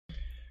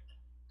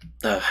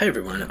Hi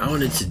everyone. I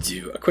wanted to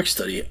do a quick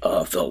study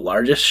of the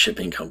largest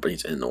shipping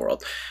companies in the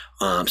world.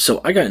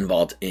 So I got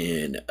involved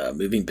in a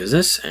moving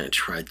business and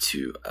tried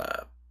to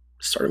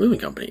start a moving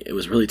company. It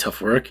was really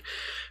tough work,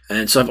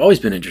 and so I've always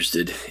been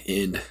interested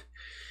in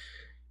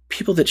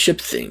people that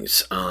ship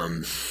things.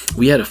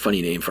 We had a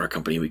funny name for our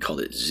company. We called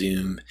it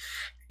Zoom,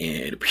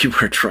 and we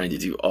were trying to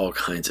do all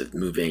kinds of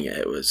moving.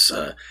 It was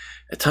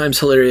at times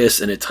hilarious,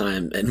 and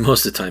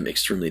most of the time,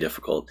 extremely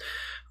difficult.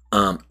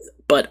 Um,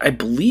 but I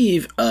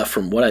believe,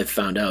 from what I've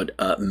found out,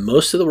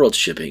 most of the world's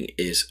shipping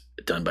is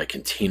done by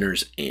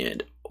containers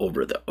and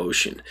over the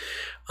ocean.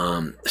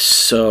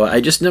 So I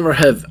just never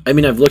have. I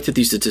mean, I've looked at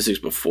these statistics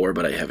before,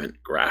 but I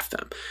haven't graphed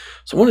them.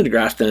 So I wanted to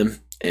graph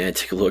them and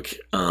take a look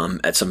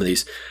at some of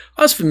these.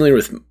 I was familiar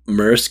with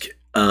Maersk,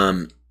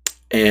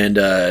 and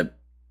I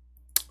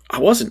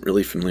wasn't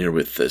really familiar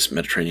with this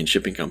Mediterranean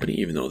shipping company,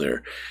 even though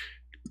they're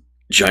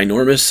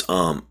ginormous.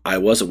 I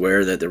was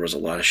aware that there was a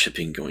lot of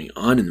shipping going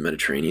on in the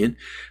Mediterranean,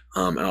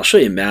 and I'll show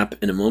you a map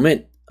in a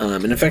moment.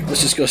 And in fact,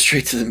 let's just go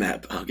straight to the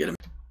map. I'll get them.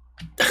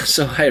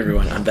 So, hi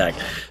everyone, I'm back.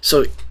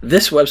 So,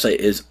 this website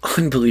is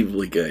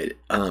unbelievably good.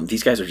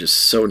 These guys are just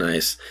so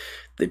nice.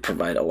 They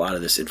provide a lot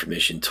of this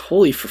information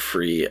totally for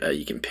free.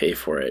 You can pay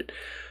for it.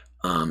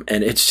 And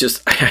it's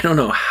just, I don't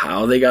know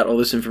how they got all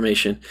this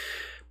information,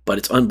 but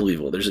it's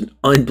unbelievable. There's an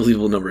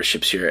unbelievable number of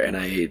ships here,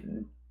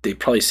 and they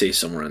probably say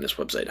somewhere on this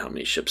website how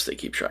many ships they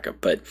keep track of.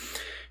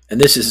 And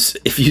this is,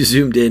 if you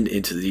zoomed in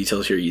into the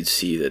details here, you'd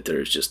see that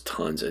there's just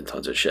tons and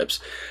tons of ships.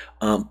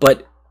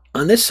 But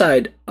on this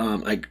side,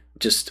 I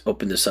just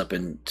opened this up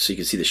and so you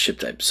can see the ship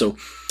type. So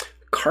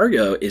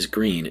cargo is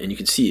green, and you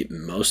can see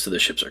most of the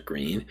ships are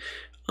green.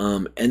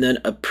 And then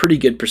a pretty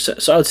good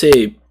percent. So I would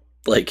say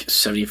like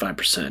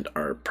 75%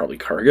 are probably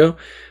cargo.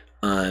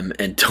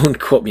 And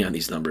don't quote me on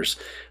these numbers.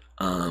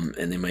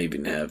 And they might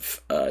even have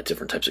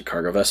different types of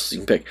cargo vessels you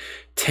can pick.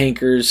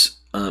 Tankers.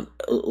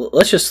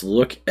 Let's just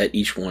look at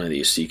each one of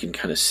these so you can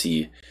kind of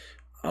see.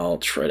 I'll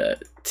try to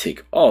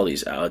take all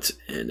these out,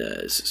 and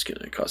this is going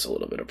to cause a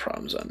little bit of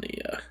problems on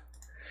the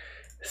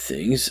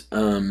things.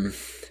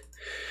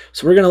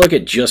 So we're going to look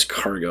at just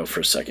cargo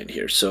for a second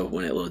here. So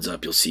when it loads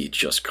up, you'll see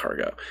just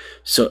cargo.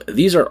 So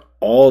these are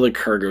all the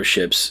cargo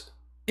ships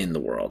in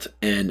the world,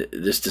 and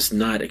this does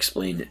not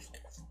explain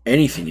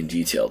anything in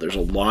detail. There's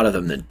a lot of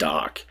them that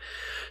dock.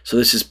 So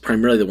this is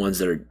primarily the ones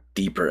that are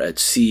deeper at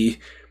sea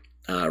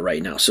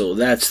right now. So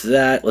that's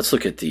that. Let's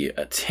look at the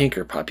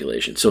tanker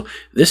population. So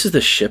this is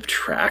the ship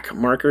track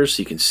markers.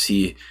 So you can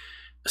see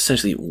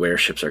essentially where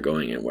ships are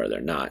going and where they're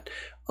not.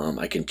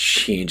 I can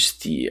change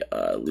the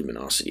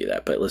luminosity of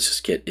that, but let's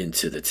just get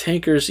into the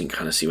tankers and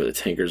kind of see where the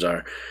tankers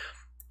are.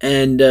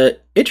 And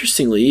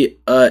interestingly,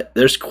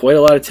 there's quite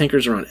a lot of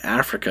tankers around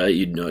Africa,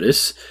 you'd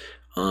notice.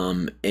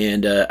 I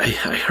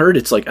heard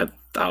it's like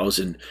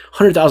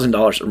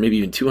 $100,000 or maybe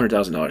even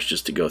 $200,000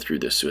 just to go through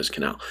this Suez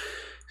Canal.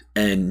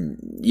 And,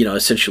 you know,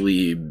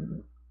 essentially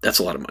that's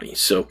a lot of money.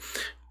 So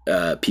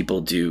people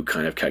do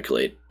kind of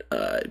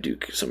do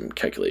some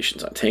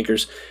calculations on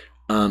tankers.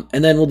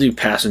 And then we'll do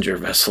passenger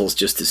vessels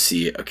just to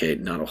see, okay,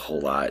 not a whole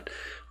lot.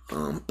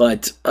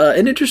 But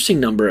an interesting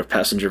number of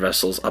passenger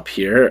vessels up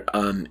here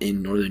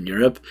in Northern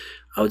Europe,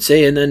 I would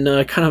say, and then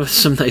kind of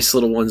some nice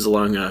little ones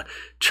along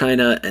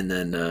China, and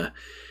then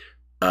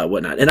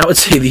whatnot. And I would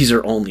say these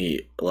are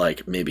only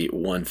like maybe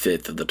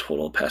 1/5 of the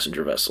total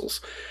passenger vessels,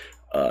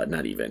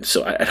 not even.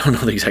 So I don't know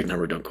the exact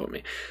number, don't quote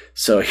me.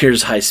 So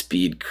here's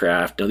high-speed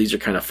craft. Now these are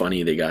kind of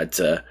funny. They got,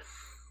 yeah,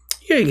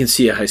 you can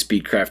see a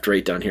high-speed craft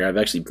right down here. I've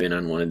actually been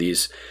on one of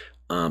these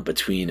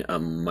between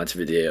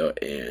Montevideo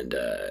and,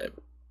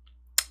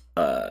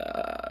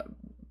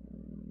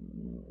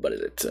 what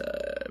is it?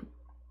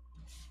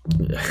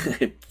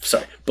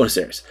 Sorry, Buenos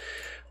Aires.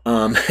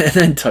 And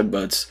then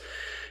tugboats.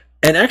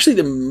 And actually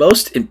the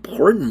most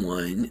important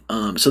one,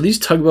 so these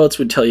tugboats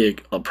would tell you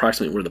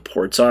approximately where the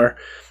ports are,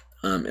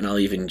 and I'll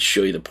even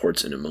show you the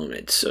ports in a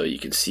moment. So you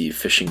can see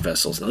fishing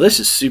vessels. Now this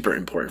is super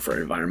important for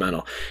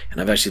environmental,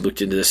 and I've actually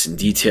looked into this in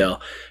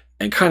detail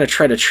and kind of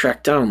try to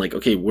track down, like,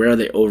 okay, where are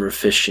they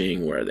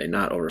overfishing, where are they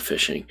not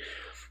overfishing?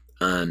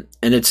 And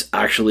it's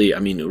actually, I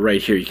mean,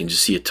 right here you can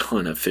just see a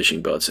ton of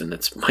fishing boats, and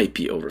that might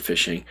be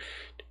overfishing.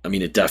 I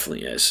mean, it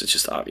definitely is. It's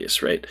just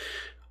obvious, right?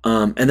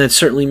 And then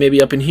certainly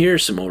maybe up in here,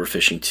 some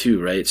overfishing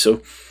too, right?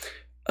 So,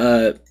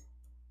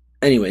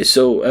 anyway,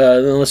 so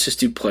then let's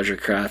just do pleasure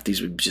craft.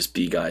 These would just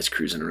be guys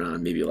cruising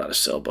around, maybe a lot of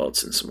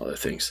sailboats and some other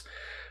things.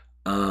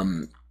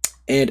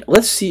 And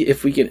let's see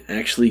if we can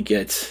actually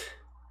get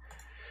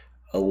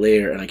a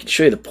layer, and I can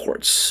show you the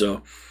ports.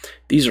 So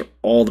these are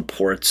all the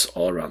ports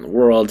all around the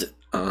world,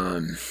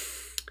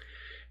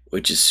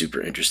 which is super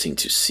interesting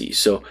to see.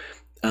 So,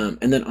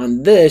 and then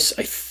on this,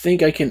 I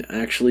think I can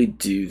actually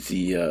do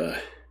the,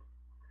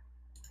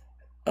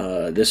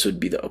 this would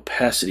be the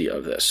opacity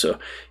of this. So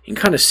you can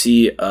kind of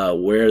see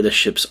where the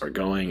ships are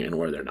going and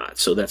where they're not.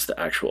 So that's the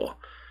actual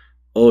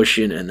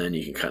ocean, and then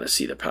you can kind of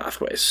see the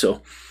pathways.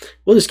 So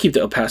we'll just keep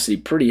the opacity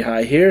pretty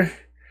high here.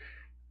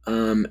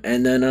 And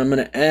then I'm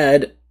going to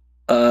add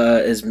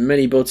as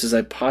many boats as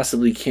I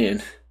possibly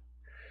can.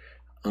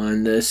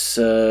 on this.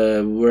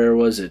 Where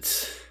was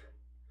it?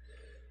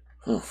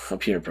 Oh,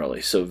 up here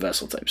probably. So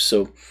vessel types.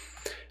 So,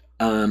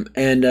 I'm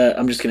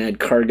just gonna add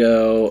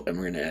cargo, and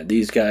we're gonna add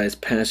these guys,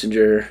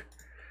 passenger,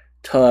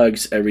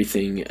 tugs,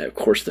 everything. Of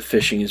course, the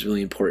fishing is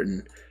really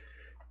important.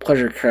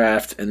 Pleasure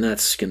craft, and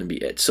that's gonna be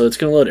it. So it's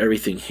gonna load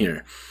everything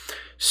here.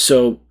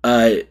 So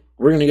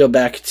we're gonna go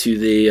back to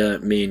the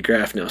main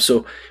graph now.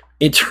 So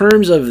in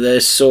terms of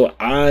this, so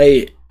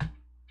I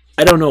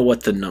don't know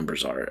what the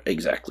numbers are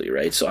exactly,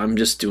 right? So I'm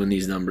just doing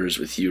these numbers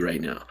with you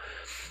right now.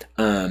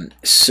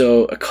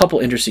 So a couple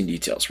interesting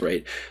details,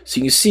 right? So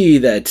you can see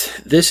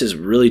that this is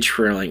really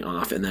trailing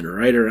off, and then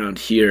right around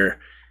here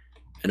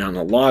and on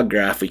the log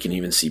graph, we can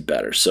even see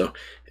better. So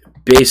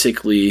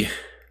basically,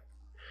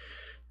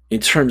 in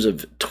terms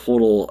of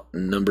total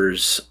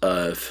numbers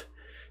of,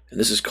 and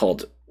this is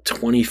called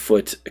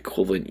 20-foot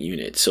equivalent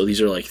unit. So these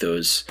are like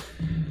those,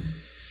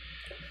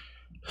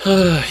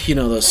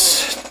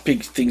 those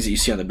big things that you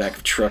see on the back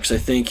of trucks, I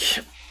think.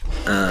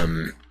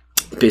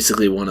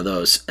 Basically one of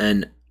those.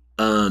 And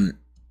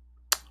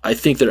I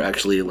think they're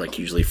actually like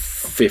usually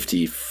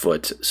 50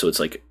 foot. So it's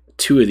like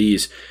two of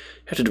these.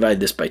 You have to divide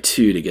this by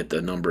 2 to get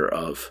the number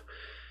of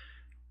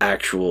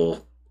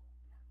actual.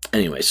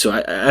 Anyway, so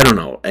I don't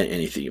know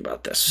anything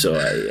about this. So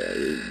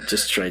I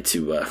just tried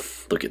to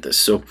look at this.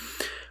 So,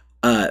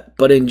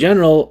 but in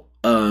general,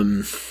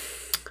 it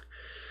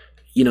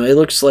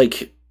looks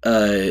like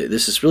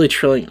this is really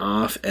trailing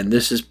off, and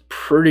this is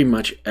pretty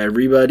much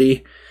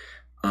everybody.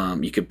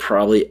 You could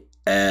probably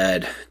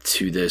add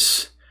to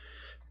this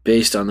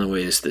based on the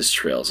way this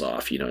trails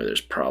off.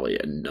 There's probably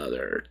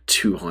another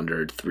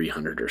 200,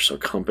 300 or so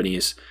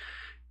companies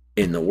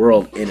in the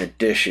world in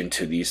addition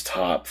to these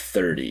top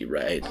 30,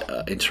 right?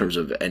 In terms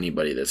of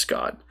anybody that's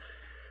got.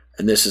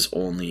 And this is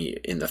only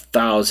in the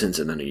thousands,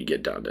 and then you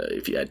get down to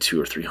if you add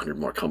 200 or 300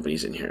 more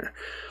companies in here.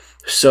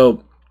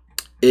 So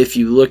if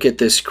you look at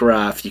this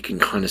graph, you can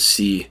kind of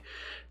see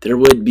there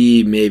would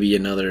be maybe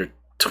another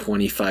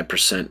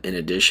 25% in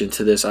addition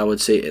to this, I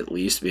would say, at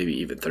least maybe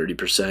even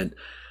 30%,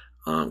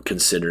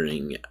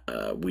 considering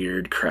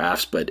weird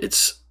crafts, but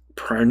it's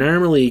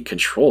primarily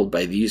controlled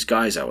by these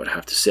guys, I would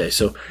have to say.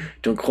 So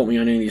don't quote me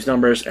on any of these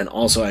numbers. And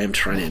also I am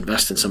trying to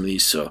invest in some of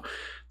these, so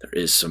there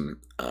is some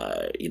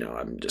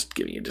I'm just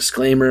giving a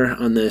disclaimer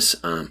on this,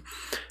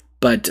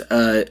 but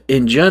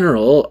in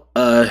general,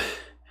 I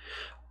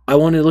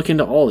wanted to look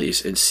into all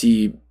these and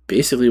see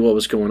basically what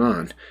was going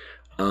on.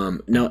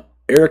 Now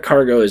air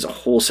cargo is a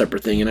whole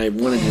separate thing, and I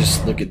want to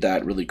just look at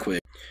that really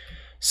quick.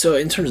 So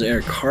in terms of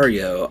air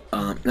cargo,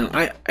 now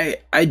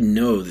I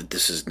know that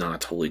this is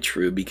not totally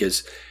true,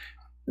 because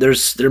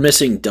they're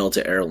missing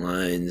Delta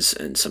Airlines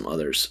and some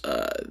others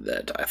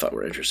that I thought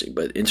were interesting.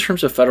 But in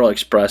terms of Federal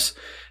Express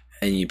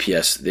and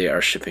UPS, they are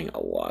shipping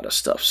a lot of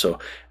stuff. So,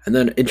 and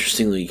then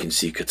interestingly, you can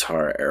see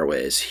Qatar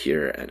Airways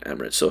here and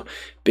Emirates. So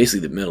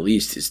basically, the Middle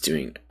East is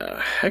doing a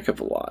heck of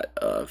a lot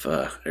of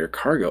air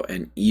cargo,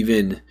 and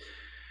even,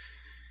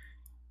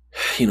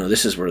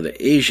 this is where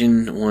the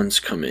Asian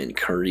ones come in,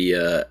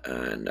 Korea,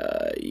 and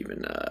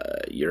even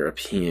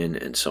European,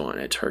 and so on,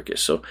 and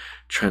Turkish. So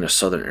China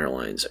Southern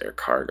Airlines air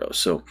cargo.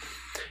 So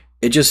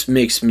it just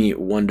makes me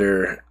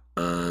wonder,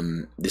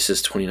 this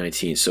is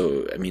 2019.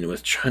 So, I mean,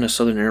 with China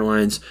Southern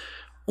Airlines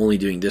only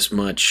doing this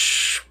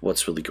much,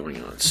 what's really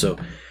going on? So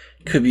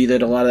it could be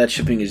that a lot of that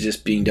shipping is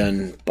just being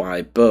done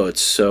by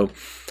boats. So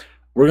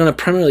we're going to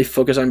primarily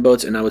focus on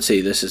boats, and I would say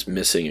this is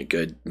missing a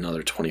good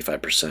another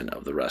 25%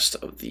 of the rest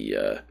of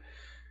the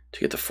to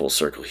get the full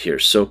circle here.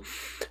 So,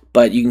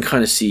 but you can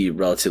kind of see,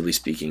 relatively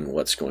speaking,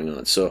 what's going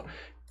on. So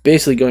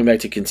basically going back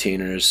to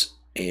containers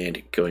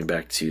and going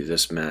back to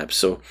this map.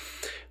 So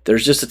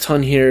there's just a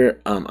ton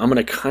here. I'm going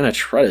to kind of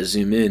try to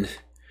zoom in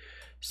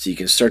so you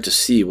can start to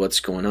see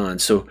what's going on.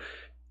 So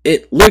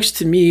it looks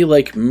to me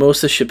like most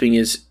of the shipping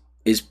is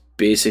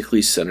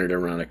basically centered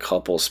around a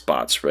couple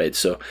spots, right?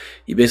 So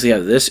you basically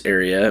have this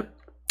area,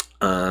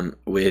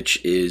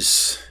 which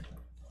is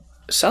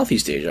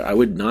Southeast Asia. I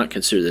would not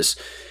consider this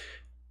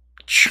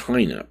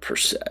China per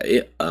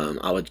se.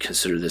 I would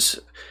consider this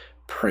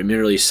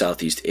primarily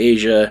Southeast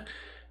Asia.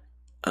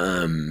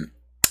 And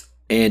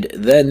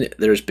then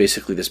there's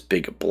basically this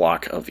big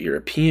block of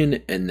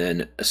European, and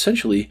then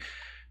essentially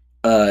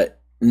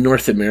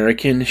North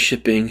American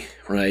shipping,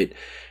 right?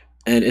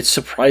 And it's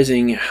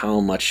surprising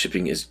how much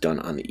shipping is done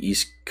on the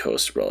East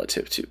Coast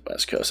relative to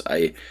West Coast.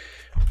 I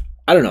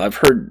don't know. I've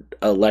heard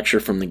a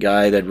lecture from the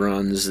guy that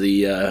runs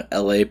the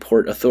LA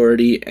Port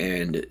Authority,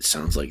 and it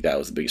sounds like that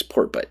was the biggest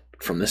port, but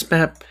from this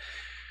map, it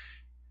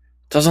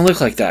doesn't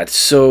look like that.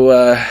 So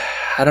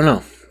I don't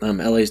know.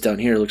 LA's down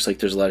here. It looks like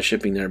there's a lot of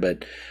shipping there,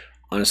 but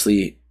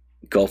honestly,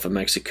 Gulf of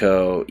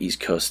Mexico, East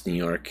Coast, New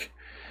York,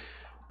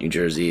 New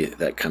Jersey,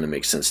 that kind of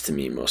makes sense to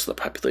me. Most of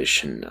the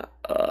population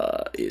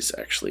is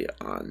actually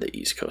on the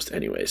East Coast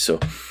anyway. So,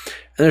 and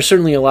there's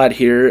certainly a lot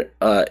here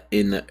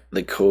in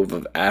the Cove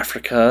of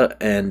Africa,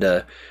 and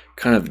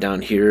kind of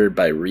down here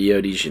by Rio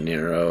de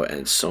Janeiro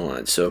and so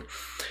on. So,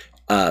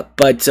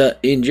 but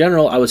in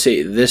general, I would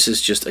say this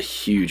is just a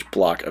huge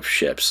block of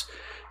ships.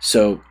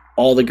 So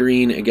All the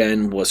green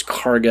again was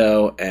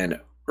cargo, and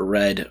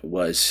red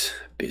was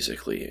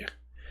basically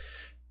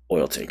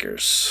oil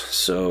tankers.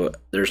 So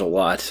there's a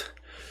lot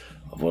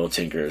of oil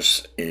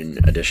tankers in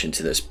addition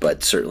to this,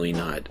 but certainly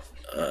not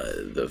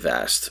the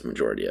vast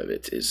majority of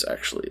it is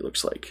actually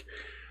looks like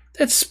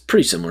it's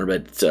pretty similar,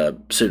 but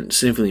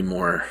significantly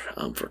more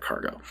for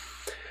cargo.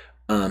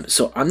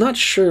 So I'm not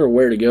sure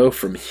where to go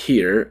from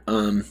here.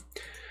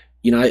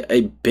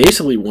 I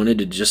basically wanted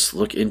to just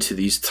look into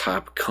these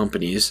top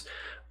companies.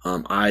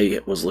 I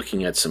was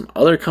looking at some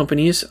other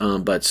companies,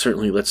 but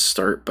certainly let's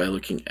start by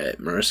looking at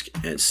Maersk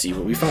and see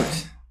what we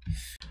find.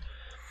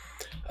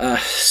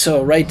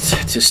 So right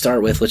to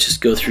start with, let's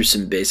just go through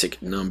some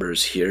basic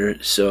numbers here.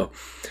 So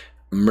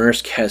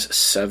Maersk has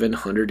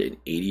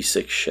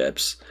 786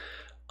 ships,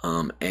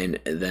 and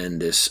then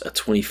this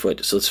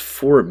 20-foot, so it's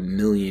 4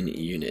 million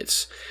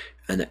units,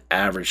 and the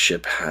average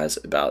ship has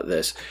about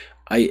this.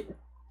 I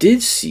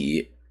did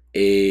see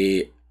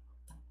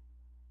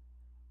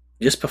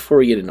just before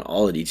we get into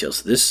all the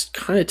details, this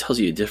kind of tells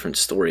you a different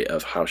story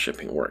of how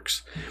shipping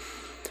works.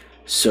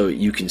 So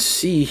you can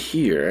see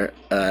here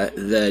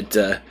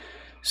that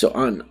so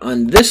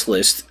on this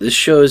list, this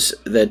shows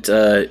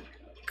that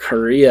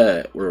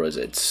Korea, where was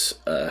it?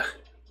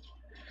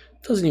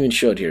 Doesn't even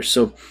show it here.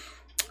 So,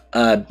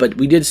 but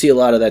we did see a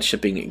lot of that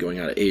shipping going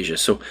out of Asia.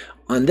 So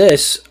on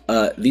this,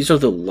 these are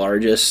the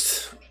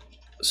largest.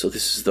 So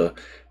this is the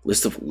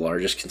list of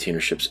largest container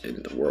ships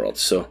in the world.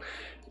 So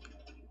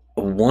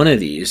one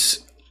of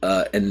these,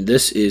 and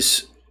this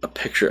is a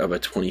picture of a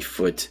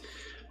 20-foot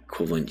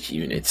equivalent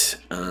unit,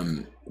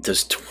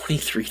 does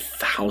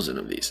 23,000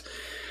 of these.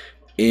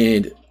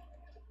 And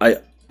I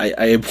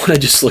want to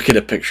just look at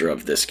a picture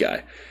of this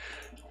guy.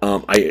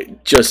 I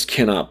just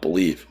cannot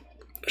believe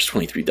there's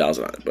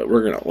 23,000 on it, but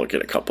we're going to look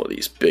at a couple of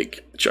these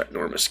big,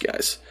 ginormous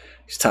guys.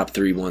 These top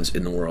 3 ones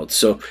in the world.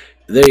 So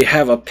they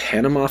have a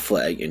Panama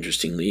flag,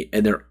 interestingly,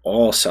 and they're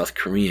all South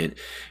Korean.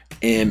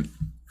 And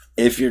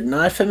if you're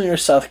not familiar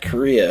with South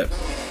Korea,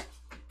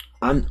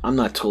 I'm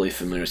not totally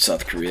familiar with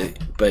South Korea,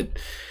 but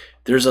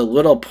there's a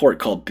little port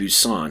called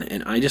Busan,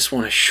 and I just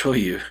want to show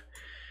you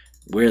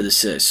where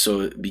this is.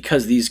 So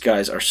because these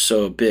guys are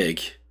so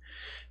big,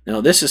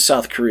 now this is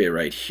South Korea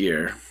right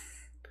here,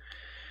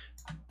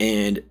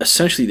 and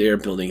essentially they are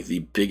building the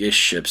biggest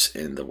ships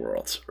in the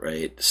world,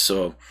 right?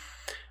 So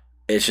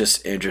it's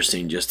just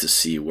interesting just to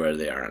see where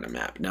they are on a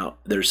map. Now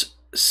there's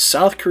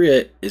South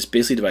Korea is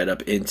basically divided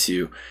up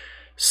into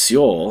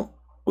Seoul,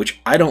 which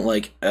I don't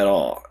like at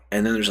all,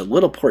 and then there's a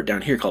little port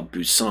down here called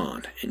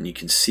Busan, and you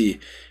can see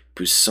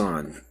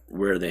Busan,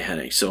 where are they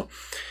heading. So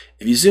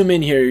if you zoom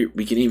in here,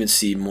 we can even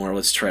see more.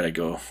 Let's try to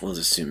go, we'll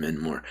just zoom in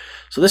more.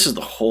 So this is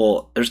the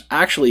whole, there's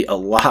actually a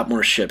lot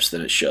more ships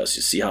than it shows.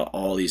 You see how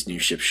all these new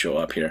ships show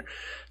up here.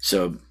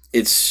 So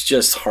it's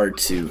just hard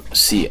to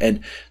see.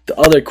 And the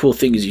other cool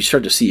thing is you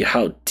start to see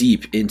how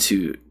deep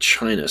into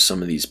China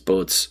some of these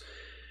boats,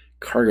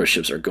 cargo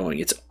ships, are going.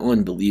 It's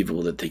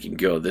unbelievable that they can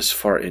go this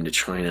far into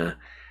China.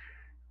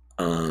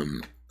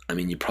 I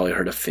mean, you probably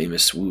heard of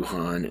famous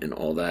Wuhan and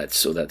all that.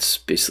 So that's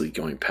basically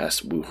going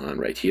past Wuhan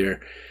right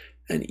here.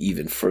 And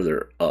even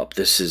further up,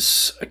 this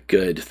is a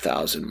good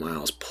 1,000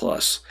 miles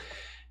plus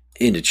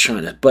into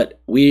China.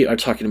 But we are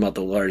talking about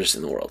the largest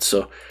in the world. So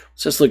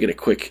let's just look at a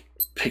quick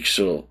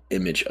pixel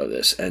image of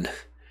this. And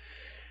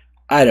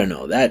I don't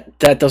know, that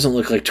doesn't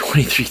look like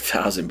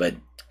 23,000, but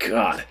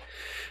God,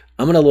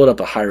 I'm going to load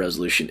up a high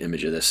resolution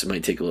image of this. It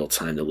might take a little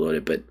time to load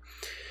it, but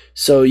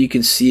so you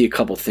can see a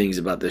couple things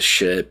about this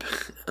ship.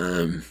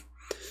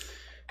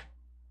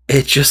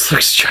 It just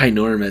looks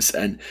ginormous,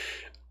 and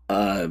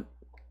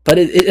but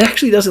it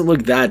actually doesn't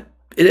look that.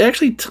 It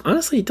actually,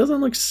 honestly, it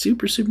doesn't look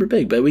super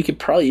big. But we could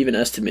probably even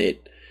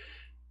estimate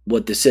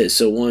what this is.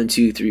 So 1,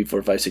 2, 3,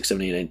 4, 5, 6,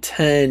 7, 8, 9,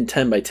 10.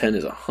 10 by 10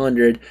 is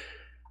 100.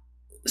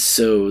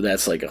 So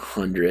that's like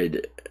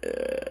 100,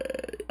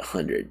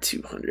 100,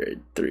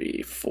 200,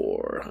 300,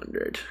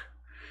 400.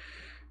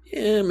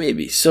 Yeah,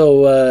 maybe.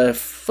 So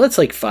that's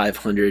like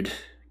 500.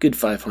 Good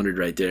 500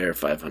 right there.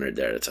 500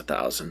 there. That's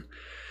 1,000.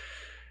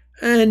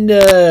 And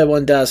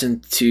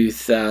 1,000,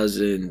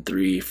 2,000,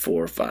 3,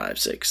 4, 5,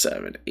 6,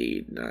 7,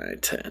 8, 9,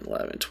 10,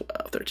 11,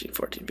 12, 13,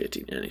 14,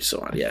 15, and so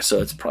on. Yeah, so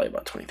it's probably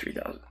about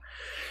 23,000.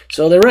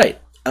 So they're right.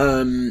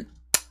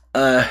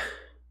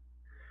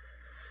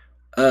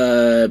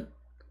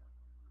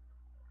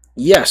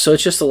 Yeah, so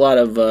it's just a lot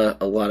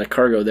of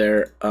cargo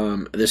there.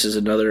 This is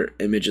another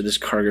image of this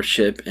cargo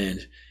ship,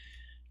 and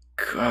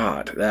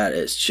God, that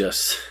is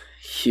just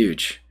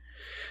huge.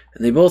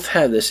 And they both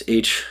have this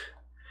HMM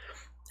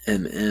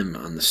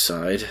on the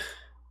side.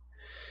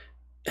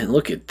 And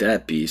look at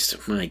that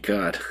beast. My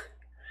God.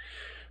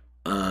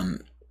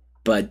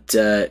 But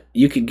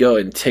you could go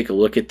and take a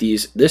look at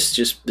these.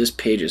 This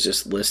page is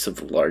just a list of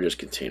the largest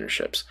container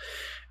ships.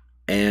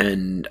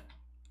 And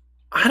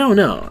I don't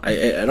know.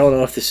 I don't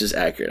know if this is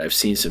accurate. I've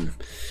seen some.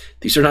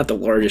 These are not the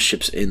largest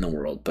ships in the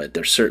world, but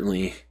they're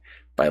certainly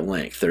by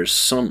length. There's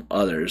some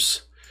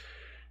others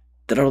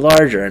that are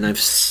larger, and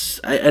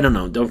I don't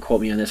know. Don't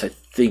quote me on this. I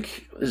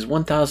think this is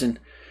 1,000.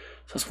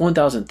 So it's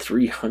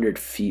 1,300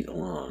 feet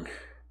long.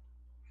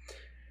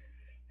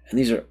 And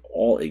these are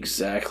all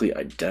exactly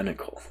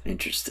identical.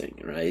 Interesting,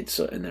 right?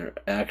 So, and they're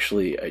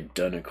actually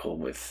identical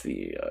with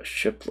the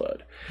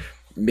shipload.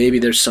 Maybe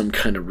there's some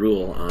kind of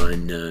rule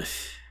on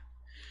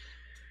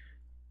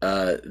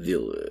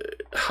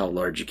how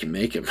large you can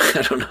make them.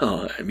 I don't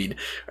know. I mean,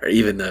 or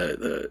even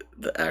the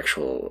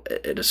actual.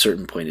 At a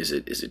certain point, is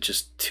it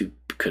just too?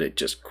 Could it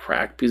just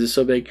crack because it's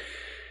so big?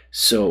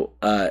 So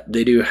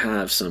they do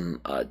have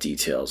some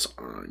details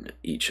on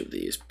each of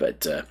these,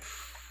 but.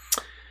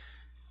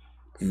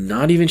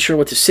 Not even sure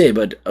what to say,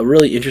 but a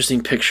really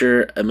interesting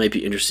picture. It might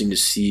be interesting to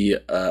see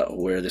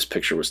where this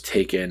picture was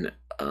taken.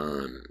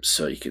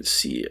 So you can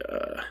see,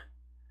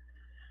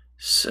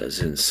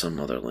 says in some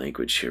other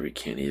language here we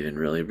can't even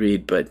really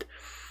read, but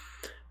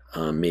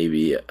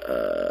maybe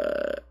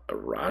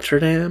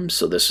Rotterdam.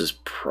 So this is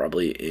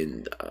probably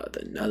in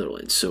the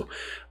Netherlands. So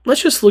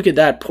let's just look at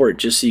that port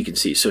just so you can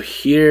see. So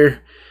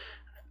here,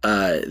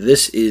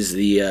 this is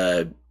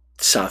the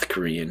South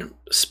Korean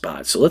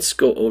spot. So let's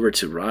go over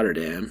to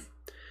Rotterdam.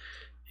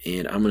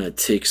 And I'm going to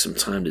take some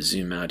time to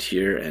zoom out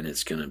here, and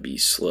it's going to be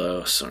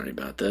slow. Sorry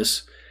about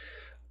this.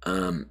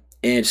 And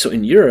so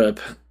in Europe,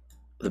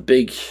 the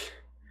big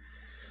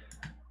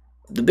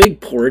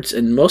ports,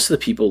 and most of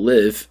the people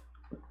live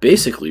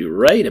basically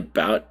right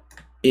about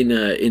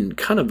in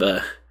kind of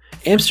a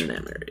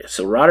Amsterdam area.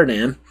 So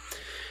Rotterdam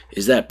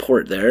is that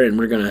port there, and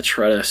we're going to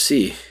try to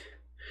see.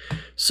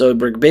 So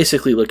we're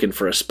basically looking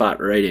for a spot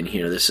right in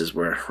here. This is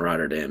where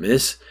Rotterdam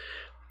is.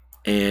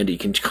 And you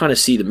can kind of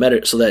see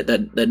the so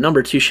that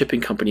number 2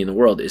 shipping company in the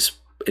world is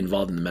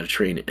involved in the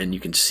Mediterranean, and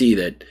you can see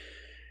that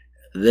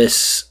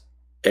this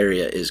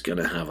area is going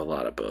to have a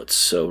lot of boats.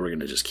 So we're going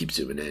to just keep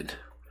zooming in,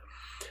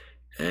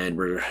 and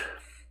we're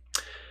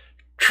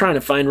trying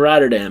to find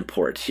Rotterdam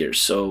port here.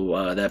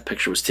 So that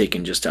picture was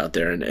taken just out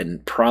there,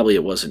 and probably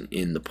it wasn't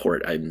in the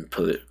port. I'm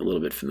a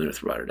little bit familiar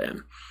with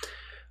Rotterdam,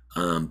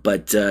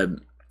 but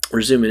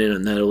we're zooming in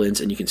on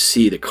Netherlands, and you can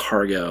see the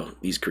cargo.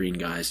 These green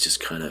guys just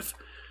kind of.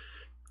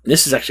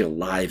 This is actually a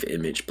live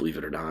image, believe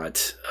it or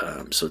not.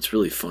 So it's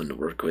really fun to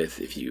work with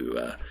if you,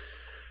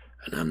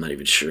 and I'm not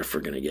even sure if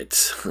we're going to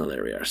get, oh,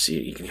 there we are. See,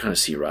 you can kind of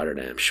see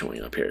Rotterdam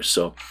showing up here.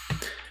 So,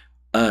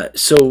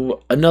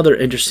 so another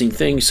interesting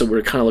thing, so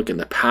we're kind of looking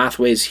at the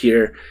pathways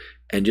here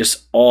and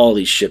just all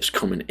these ships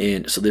coming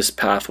in. So this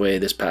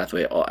pathway,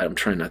 I'm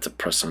trying not to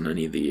press on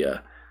any of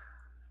the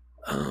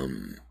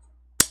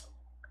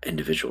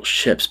individual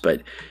ships, but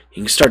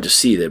you can start to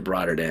see that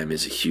Rotterdam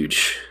is a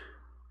huge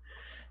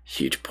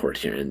port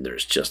here, and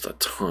there's just a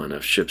ton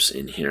of ships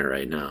in here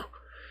right now.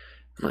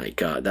 My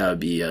God, that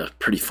would be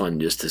pretty fun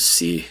just to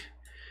see.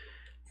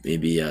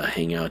 Maybe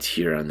hang out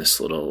here on this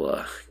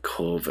little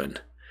cove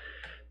and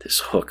this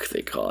hook,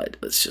 they call it.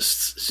 Let's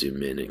just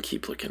zoom in and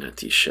keep looking at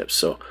these ships.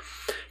 So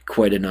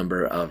quite a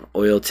number of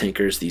oil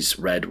tankers. These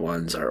red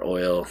ones are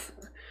oil,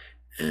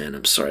 and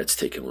I'm sorry it's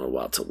taking a little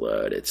while to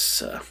load.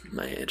 It's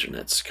my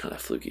internet's kind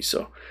of fluky,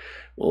 so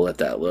we'll let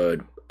that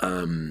load.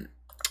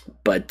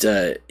 But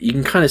you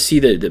can kind of see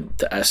the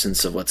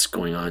essence of what's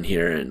going on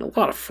here, and a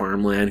lot of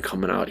farmland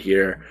coming out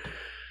here.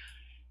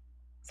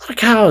 A lot of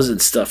cows and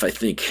stuff, I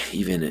think,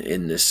 even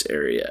in this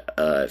area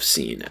I've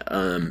seen.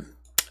 And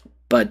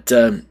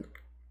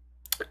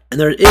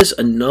there is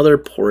another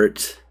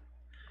port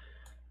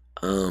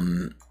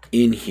in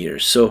here.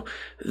 So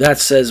that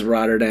says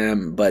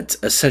Rotterdam, but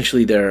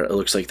essentially it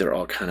looks like they're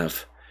all kind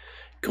of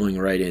going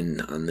right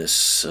in on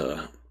this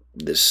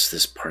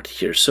this part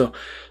here. So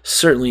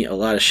certainly a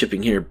lot of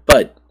shipping here,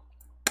 but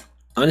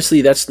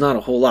honestly that's not a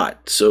whole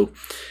lot. So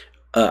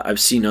I've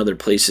seen other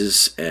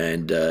places,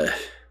 and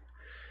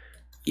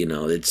you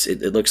know,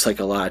 it looks like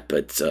a lot,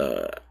 but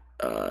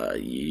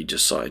you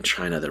just saw in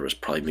China there was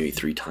probably maybe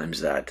 3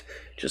 times that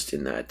just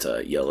in that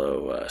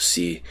yellow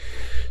sea.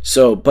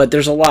 So but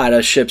there's a lot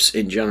of ships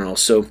in general.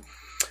 So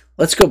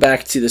let's go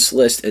back to this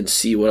list and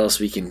see what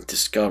else we can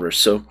discover.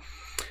 So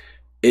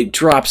it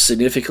drops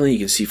significantly. You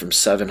can see from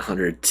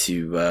 700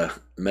 to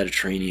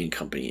Mediterranean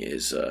Company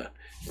is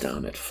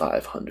down at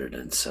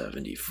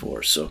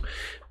 574. So,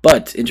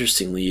 but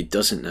interestingly, it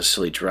doesn't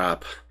necessarily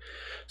drop.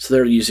 So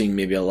they're using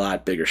maybe a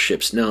lot bigger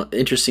ships. Now,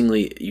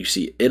 interestingly, you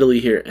see Italy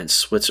here and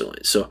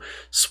Switzerland. So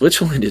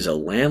Switzerland is a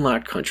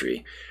landlocked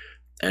country,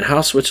 and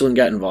how Switzerland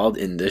got involved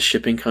in this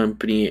shipping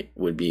company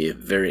would be a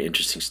very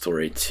interesting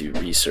story to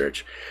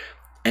research.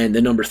 And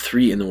the number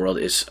 3 in the world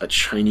is a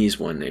Chinese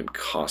one named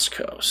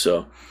COSCO.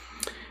 So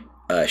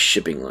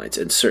shipping lines,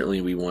 and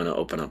certainly we want to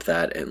open up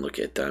that and look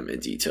at them in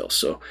detail.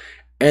 So,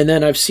 and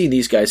then I've seen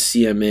these guys,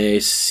 CMA,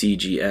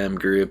 CGM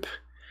Group.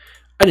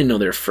 I didn't know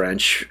they're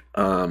French,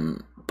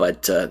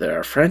 but they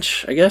are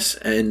French, I guess.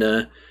 And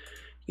you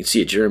can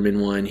see a German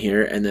one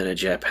here, and then a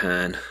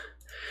Japan.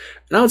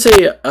 And I would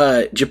say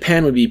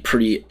Japan would be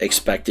pretty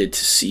expected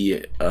to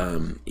see.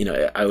 You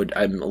know,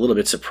 I'm a little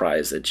bit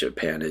surprised that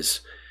Japan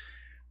is.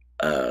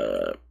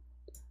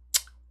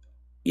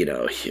 You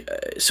know,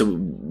 so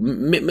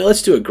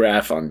let's do a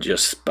graph on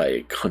just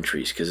by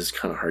countries, because it's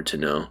kind of hard to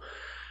know.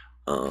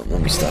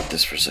 Let me stop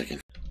this for a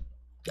second.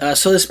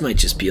 So this might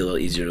just be a little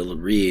easier to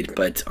read,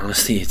 but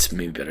honestly, it's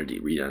maybe better to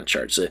read on a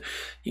chart. So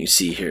you can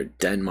see here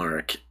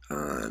Denmark,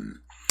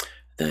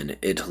 then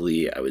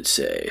Italy, I would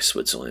say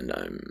Switzerland.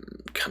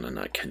 I'm kind of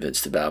not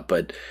convinced about,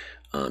 but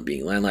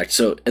being landlocked.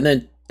 So, and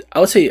then I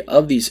would say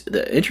of these,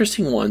 the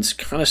interesting ones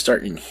kind of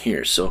start in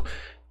here. So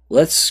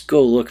let's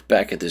go look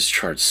back at this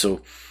chart.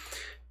 So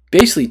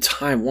basically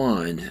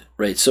Taiwan,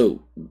 right?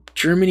 So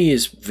Germany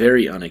is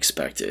very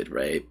unexpected,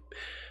 right?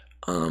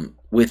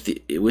 With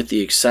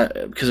the except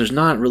because there's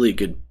not really a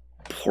good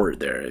port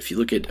there. If you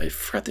look at, I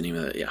forgot the name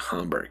of it, yeah,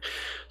 Hamburg.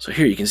 So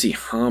here you can see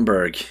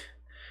Hamburg.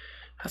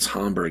 That's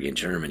Hamburg in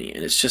Germany,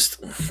 and it's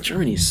just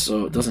Germany.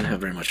 So it doesn't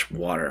have very much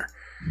water,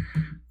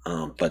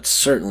 but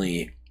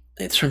certainly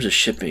in terms of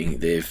shipping,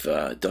 they've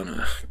done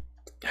a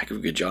heck of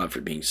a good job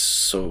for being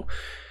so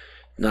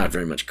not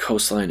very much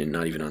coastline and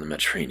not even on the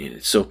Mediterranean.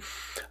 So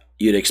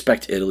you'd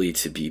expect Italy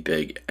to be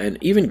big, and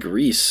even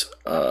Greece.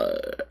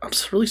 I'm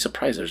really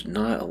surprised there's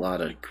not a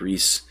lot of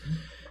Greece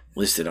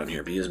listed on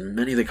here because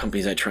many of the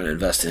companies I try to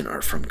invest in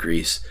are from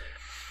Greece.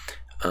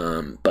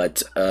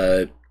 But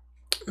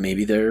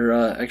maybe they're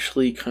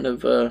actually kind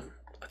of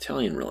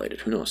Italian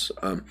related. Who knows?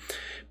 But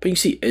you can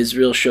see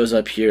Israel shows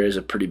up here as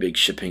a pretty big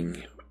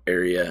shipping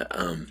area.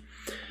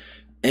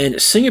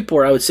 And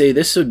Singapore, I would say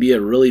this would be a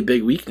really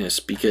big weakness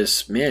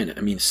because, man,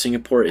 I mean,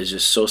 Singapore is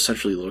just so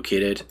centrally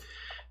located.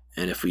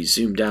 And if we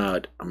zoomed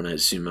out, I'm going to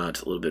zoom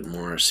out a little bit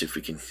more, see if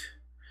we can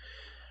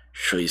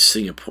show you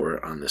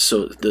Singapore on this.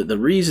 So the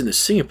reason that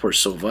Singapore is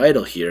so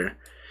vital here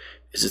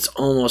is it's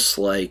almost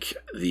like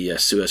the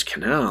Suez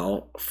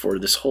Canal for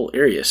this whole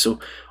area. So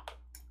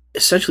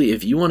essentially,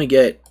 if you want to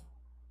get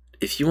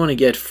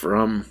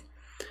from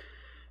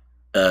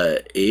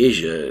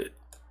Asia,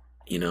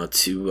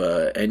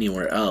 to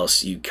anywhere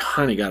else, you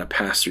kind of got to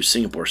pass through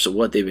Singapore. So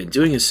what they've been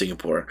doing in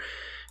Singapore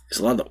is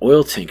a lot of the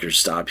oil tankers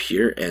stop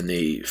here and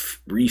they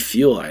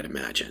refuel, I'd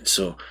imagine.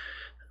 So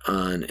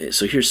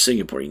here's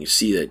Singapore. You can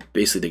see that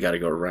basically they got to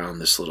go around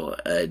this little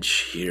edge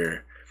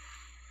here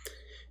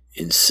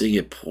in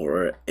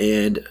Singapore,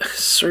 and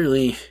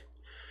certainly,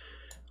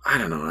 I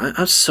don't know,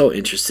 I'm so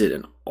interested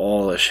in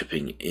all the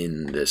shipping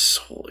in this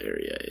whole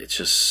area. It's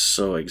just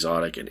so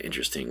exotic and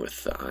interesting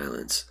with the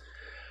islands.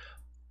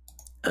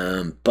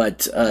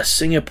 But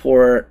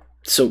Singapore,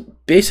 so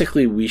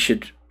basically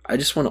I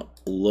just want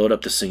to load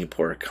up the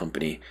Singapore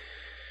company.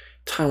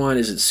 Taiwan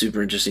isn't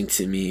super interesting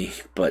to me,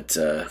 but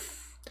I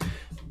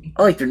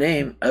like their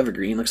name,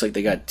 Evergreen. Looks like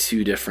they got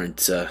two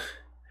different,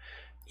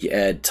 you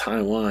add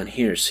Taiwan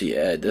here, so you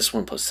add this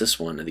one plus this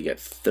one, and you get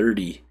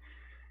 30.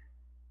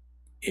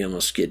 You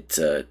almost get,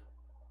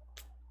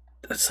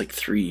 that's like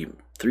three,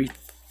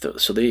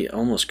 so they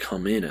almost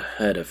come in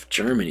ahead of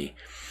Germany.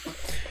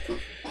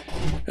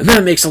 And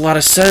that makes a lot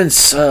of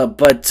sense,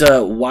 but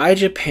why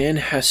Japan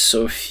has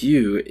so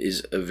few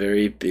is a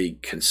very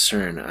big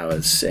concern, I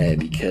would say,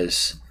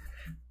 because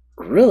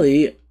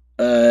really,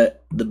 the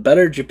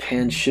better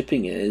Japan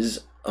shipping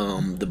is,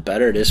 the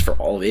better it is for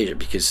all of Asia,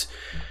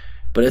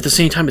 but at the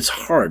same time, it's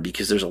hard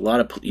because there's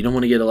you don't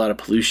want to get a lot of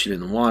pollution in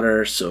the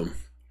water, so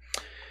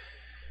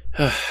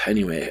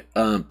anyway,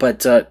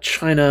 but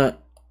China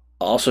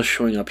also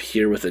showing up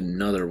here with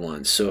another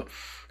one, so.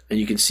 And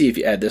you can see if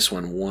you add this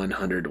one,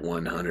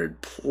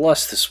 100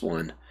 plus this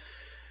one,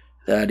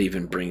 that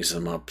even brings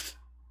them up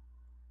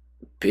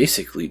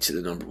basically to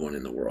the number one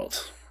in the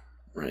world,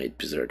 right?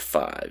 Because they're at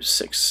 5,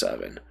 6,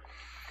 7.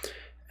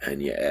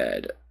 And you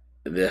add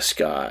this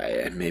guy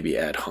and maybe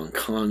add Hong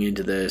Kong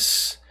into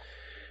this,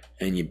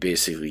 and you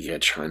basically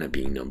get China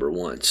being number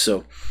one.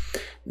 So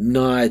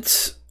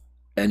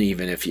and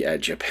even if you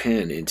add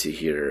Japan into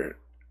here,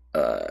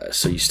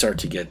 so you start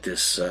to get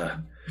this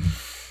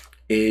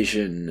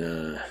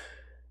Asian,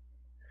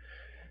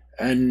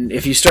 and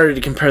if you started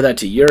to compare that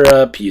to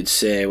Europe, you'd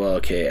say, well,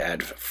 okay,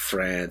 add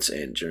France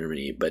and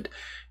Germany, but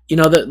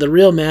the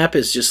real map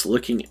is just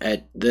looking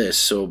at this.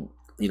 So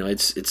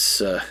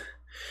it's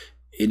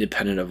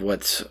independent of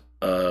what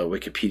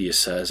Wikipedia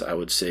says. I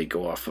would say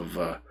go off of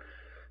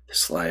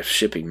this live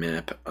shipping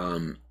map,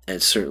 and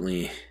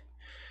certainly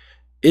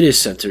it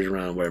is centered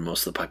around where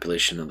most of the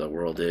population of the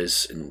world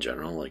is in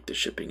general, like the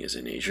shipping is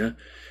in Asia.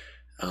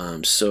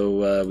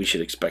 So we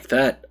should expect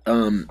that.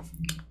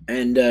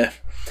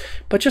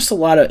 But just a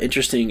lot of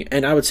interesting,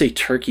 and I would say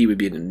Turkey would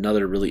be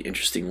another really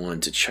interesting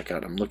one to check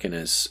out. I'm looking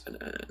and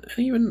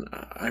even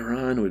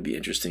Iran would be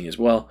interesting as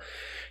well,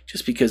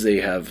 just because they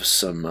have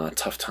some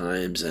tough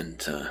times, and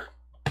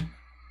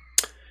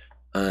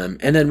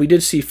then we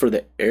did see for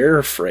the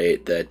air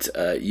freight that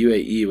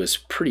UAE was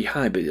pretty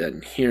high, but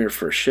then here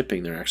for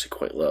shipping they're actually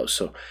quite low.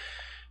 So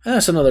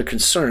that's another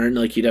concern,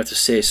 like you'd have to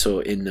say.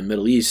 So in the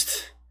Middle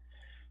East,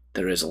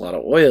 there is a lot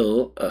of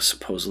oil,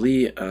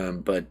 supposedly,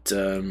 but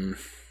you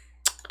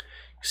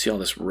see all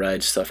this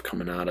red stuff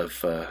coming out of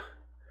the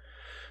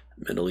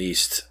Middle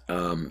East.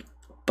 So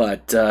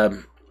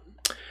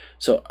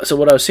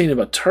what I was saying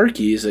about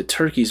Turkey is that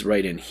Turkey's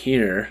right in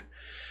here,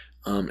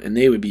 and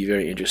they would be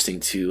very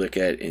interesting to look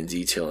at in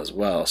detail as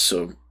well.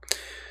 So,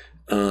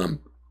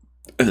 and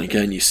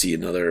again, you see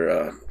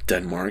another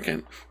Denmark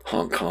and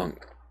Hong Kong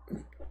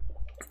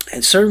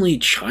And certainly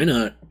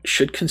China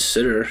should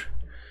consider.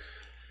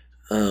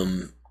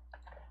 Um,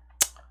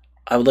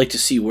 I would like to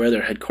see where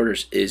their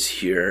headquarters is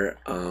here.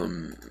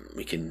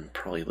 We can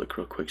probably look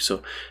real quick.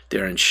 So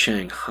they're in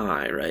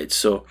Shanghai, right?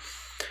 So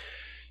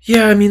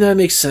yeah, I mean that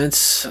makes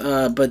sense.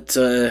 But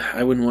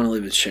I wouldn't want to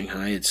live in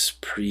Shanghai. It's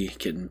pretty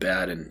getting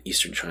bad in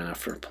Eastern China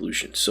for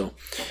pollution. So,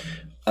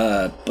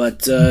 uh,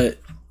 but uh,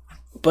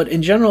 but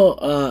in general,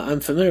 I'm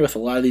familiar with a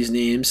lot of these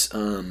names.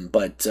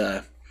 But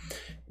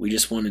we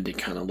just wanted to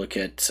kind of look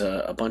at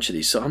a bunch of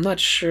these. So I'm not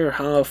sure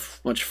how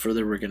much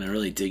further we're gonna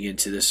really dig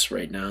into this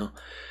right now.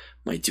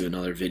 Might do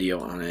another video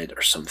on it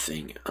or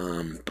something.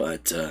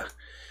 But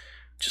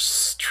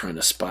just trying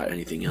to spot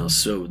anything else.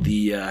 So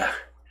the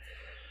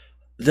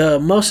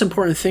most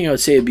important thing I would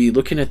say would be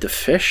looking at the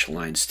fish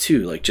lines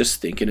too, like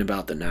just thinking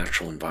about the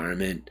natural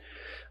environment,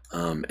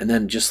 and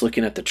then just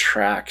looking at the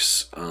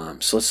tracks.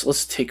 So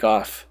let's take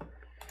off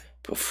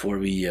before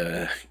we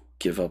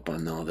give up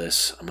on all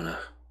this. I'm gonna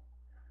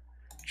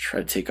try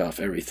to take off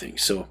everything.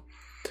 So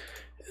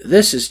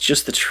this is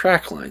just the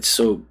track lines.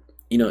 So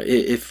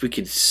if we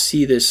could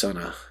see this on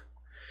a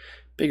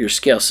bigger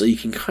scale, so you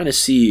can kind of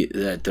see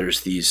that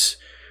there's these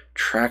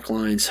track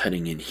lines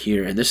heading in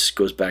here, and this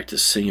goes back to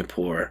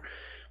Singapore,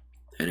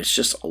 and it's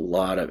just a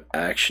lot of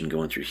action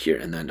going through here,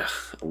 and then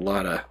a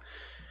lot of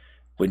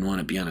wouldn't want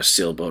to be on a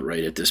sailboat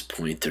right at this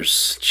point.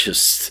 There's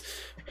just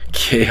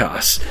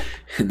chaos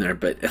in there,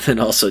 but and then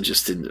also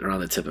just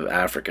around the tip of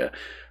Africa,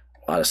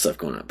 a lot of stuff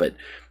going on. But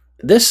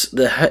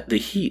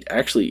the heat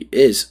actually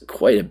is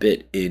quite a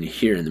bit in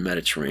here in the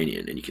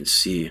Mediterranean, and you can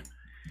see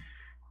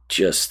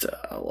just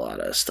a lot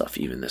of stuff.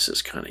 Even this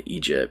is kind of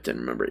Egypt, and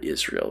remember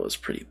Israel is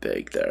pretty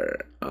big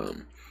there.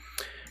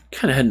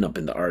 Kind of heading up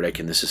in the Arctic,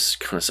 and this is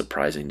kind of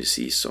surprising to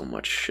see so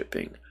much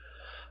shipping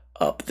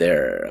up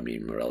there. I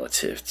mean,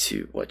 relative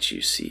to what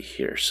you see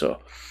here. So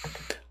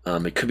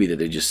it could be that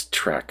they just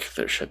track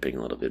their shipping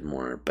a little bit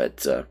more,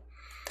 but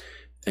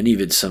and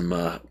even some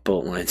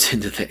boat lines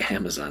into the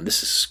Amazon.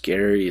 This is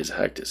scary as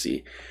heck to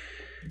see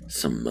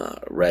some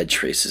red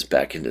traces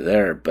back into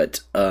there,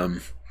 but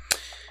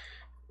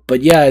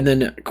yeah, and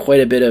then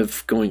quite a bit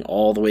of going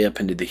all the way up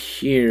into the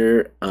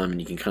here.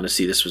 You can kind of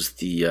see this was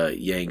the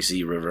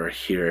Yangtze River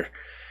here,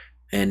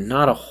 and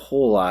not a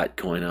whole lot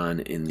going on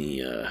in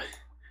the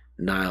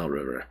Nile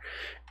River.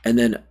 And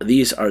then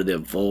these are the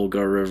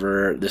Volga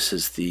River. This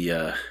is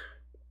the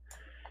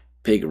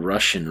big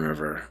Russian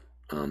River.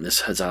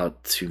 This heads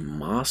out to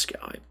Moscow,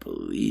 I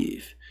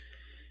believe.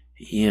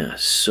 Yeah,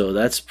 so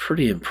that's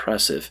pretty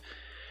impressive.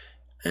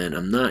 And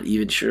I'm not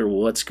even sure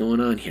what's going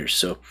on here.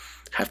 So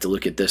have to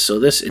look at this. So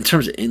this, in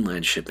terms of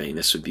inland shipping,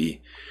 this would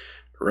be,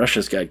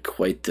 Russia's got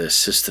quite the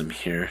system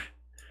here.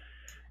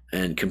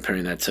 And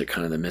comparing that to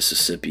kind of the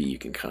Mississippi, you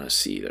can kind of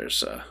see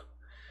there's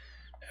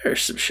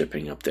some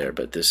shipping up there,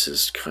 but this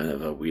is kind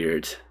of a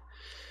weird,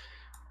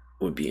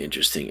 would be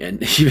interesting.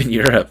 And even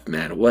Europe,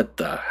 man, what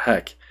the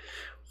heck?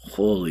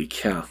 Holy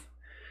cow.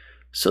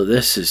 So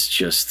this is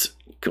just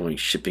going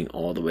shipping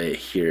all the way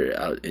here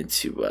out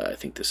into, I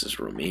think this is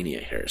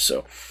Romania here.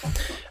 So,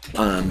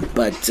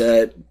 but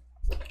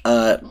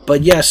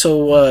yeah,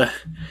 so,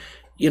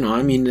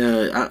 I mean,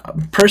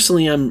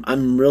 personally,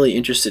 I'm really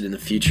interested in the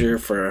future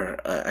for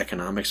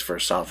economics for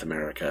South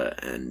America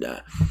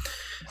and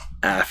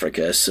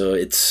Africa. So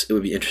it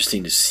would be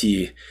interesting to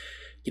see.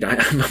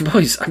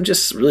 I'm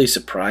just really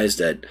surprised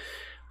that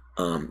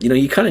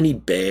you kind of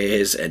need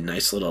bays and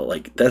nice little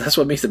that's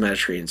what makes the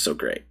Mediterranean so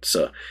great.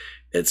 So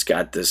it's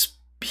got this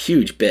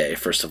huge bay,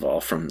 first of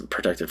all,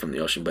 protected from the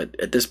ocean, but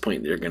at this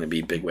point they're going to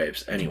be big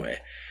waves anyway.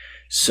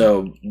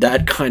 So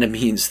that kind of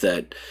means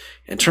that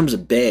in terms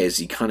of bays,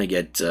 you kind of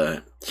get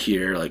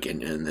here,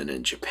 and then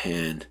in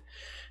Japan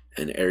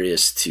and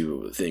areas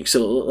to things.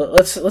 So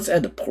let's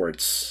add the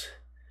ports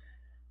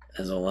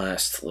as a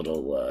last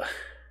little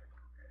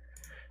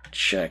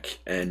check,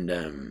 and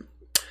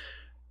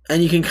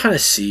you can kind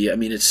of see. I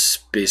mean, it's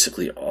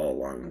basically all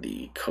along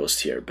the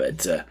coast here,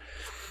 but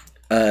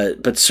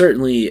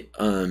certainly.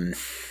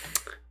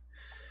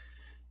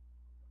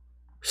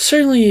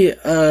 Certainly,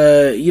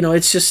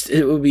 it's just,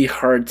 it would be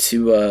hard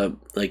to,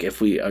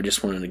 if I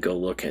just wanted to go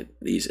look at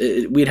these,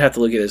 we'd have to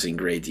look at this in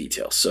great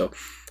detail. So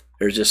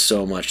there's just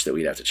so much that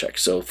we'd have to check.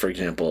 So, for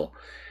example,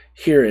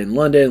 here in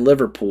London,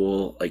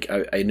 Liverpool,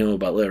 I know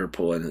about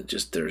Liverpool, and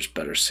there's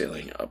better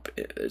sailing up.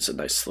 It's a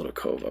nice little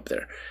cove up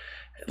there.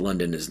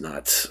 London is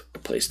not a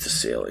place to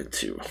sail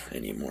into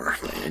anymore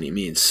by any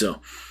means. So,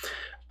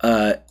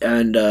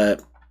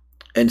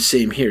 and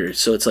same here.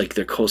 So it's like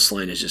their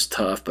coastline is just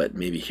tough, but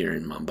maybe here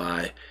in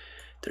Mumbai,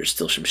 there's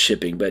still some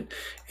shipping. But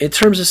in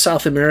terms of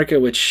South America,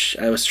 which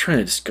I was trying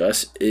to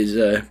discuss, is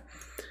I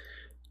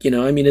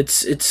mean,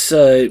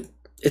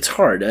 it's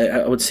hard.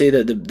 I would say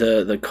that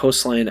the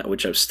coastline,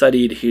 which I've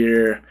studied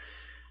here,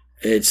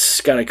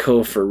 it's got a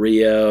cove for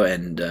Rio,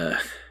 and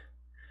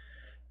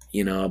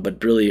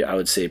but really, I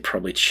would say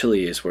probably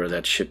Chile is where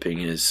that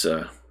shipping is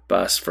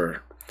best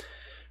for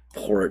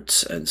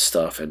ports and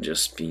stuff, and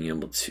just being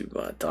able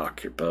to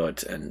dock your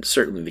boat, and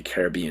certainly the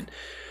Caribbean.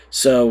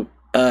 So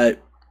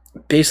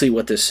basically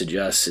what this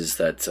suggests is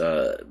that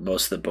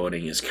most of the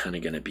boating is kind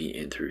of going to be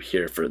in through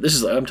here. For this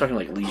is I'm talking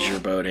like leisure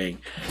boating,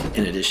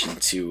 in addition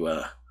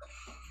to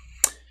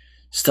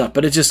stuff.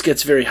 But it just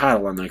gets very hot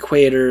along the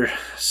equator,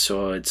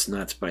 so it's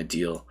not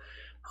ideal.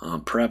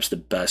 Perhaps the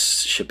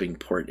best shipping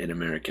port in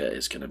America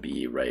is going to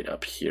be right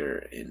up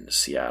here in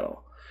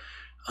Seattle,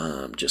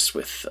 just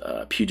with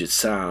Puget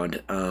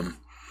Sound.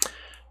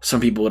 Some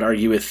people would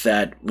argue with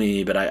that,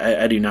 me, but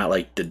I do not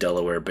like the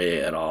Delaware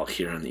Bay at all.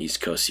 Here on the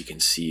East Coast, you can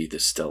see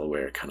this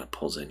Delaware kind of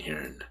pulls in here,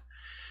 and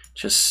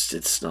just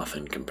it's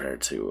nothing compared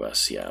to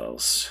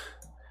Seattle's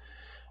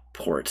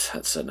port.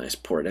 That's a nice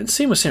port, and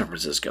same with San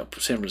Francisco.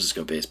 San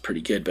Francisco Bay is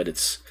pretty good, but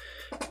it's,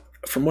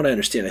 from what I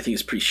understand, I think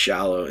it's pretty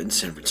shallow in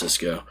San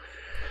Francisco,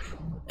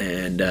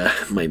 and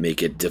might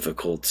make it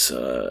difficult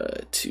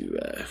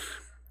to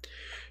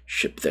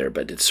ship there,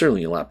 but it's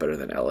certainly a lot better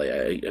than LA.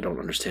 I don't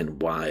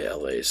understand why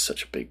LA is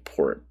such a big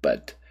port,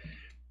 but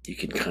you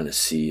can kind of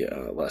see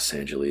Los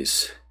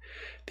Angeles.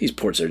 These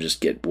ports are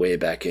just get way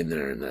back in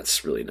there, and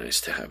that's really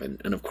nice to have.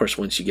 And of course,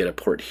 once you get a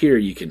port here,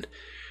 you can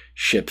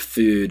ship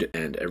food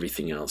and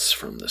everything else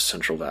from the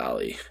Central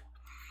Valley,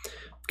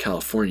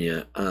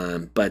 California.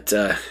 But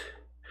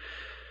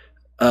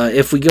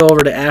if we go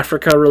over to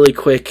Africa really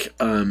quick,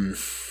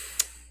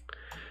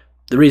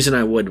 the reason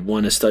I would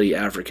want to study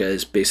Africa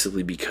is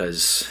basically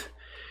because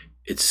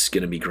it's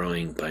going to be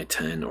growing by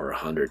 10 or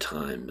 100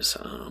 times,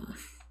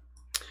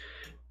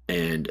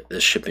 and the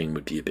shipping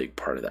would be a big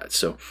part of that.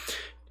 So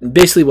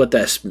basically what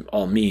that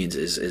all means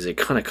is it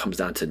kind of comes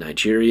down to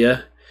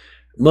Nigeria.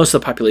 Most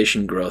of the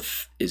population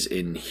growth is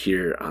in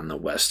here on the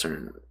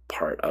western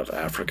part of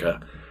Africa,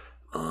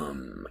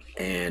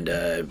 and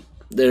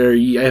there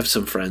I have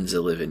some friends that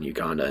live in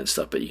Uganda and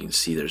stuff, but you can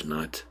see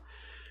doesn't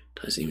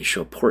even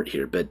show a port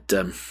here, but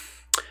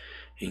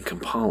in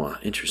Kampala,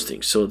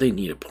 interesting. So they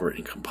need a port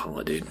in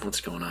Kampala, dude. What's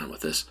going on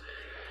with this?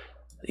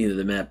 Either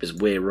the map is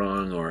way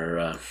wrong,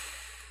 or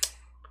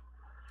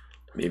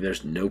maybe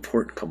there's no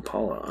port in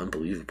Kampala.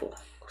 Unbelievable.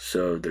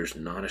 So there's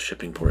not a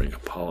shipping port in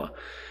Kampala.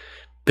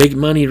 Big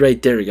money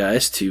right there,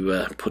 guys,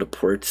 to put a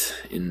port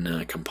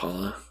in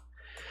Kampala.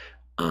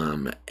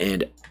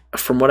 And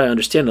from what I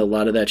understand, a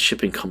lot of that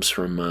shipping comes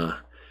from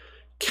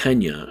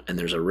Kenya, and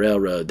there's a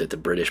railroad that the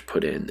British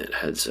put in that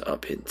heads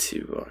up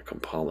into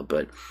Kampala.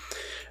 But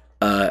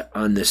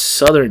on the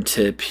southern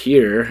tip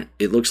here,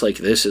 it looks like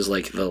this is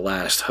like the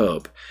last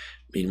hope.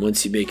 I mean,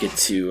 once you make it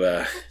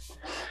to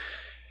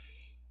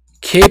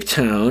Cape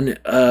Town,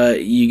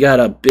 you got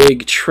a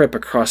big trip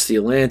across the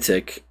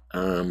Atlantic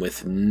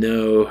with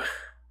no...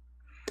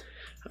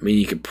 I mean,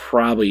 you could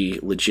probably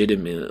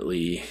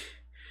legitimately...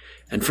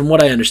 And from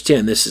what I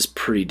understand, this is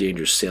pretty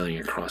dangerous sailing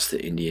across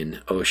the Indian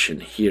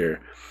Ocean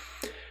here.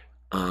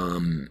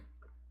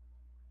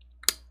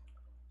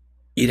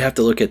 You'd have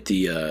to look at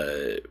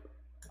the...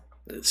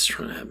 it's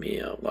trying to have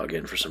me log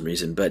in for some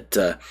reason, but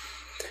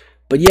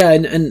yeah,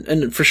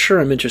 and for sure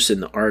I'm interested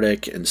in the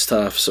Arctic and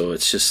stuff, so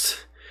it's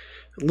just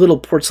little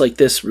ports like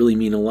this really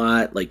mean a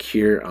lot, like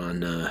here on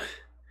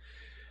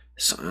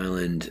this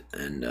island,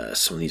 and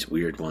some of these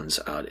weird ones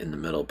out in the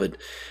middle. But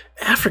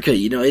Africa,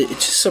 it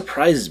just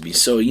surprises me.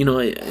 So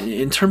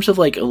in terms of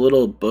like a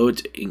little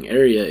boating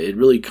area, it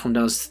really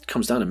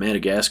comes down to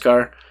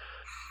Madagascar.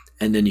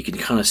 And then you can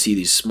kind of see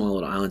these small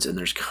little islands, and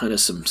there's kind of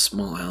some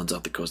small islands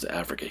off the coast of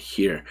Africa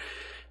here.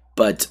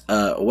 But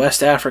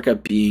West Africa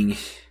being, I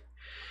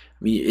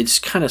mean, it's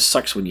kind of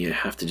sucks when you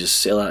have to just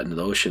sail out into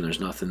the ocean.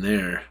 There's nothing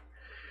there.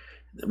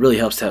 It really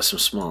helps to have some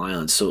small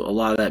islands. So a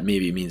lot of that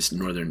maybe means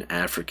Northern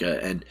Africa.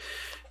 And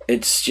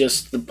it's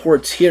just the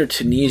ports here.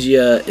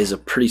 Tunisia is a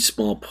pretty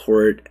small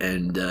port,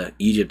 and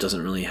Egypt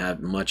doesn't really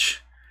have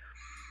much.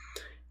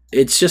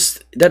 It's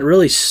just that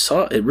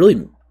it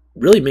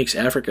really makes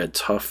Africa a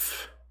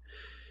tough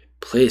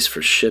place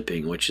for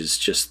shipping, which is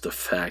just the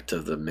fact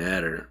of the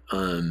matter.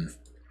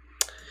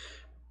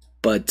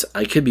 But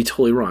I could be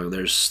totally wrong.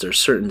 There's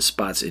certain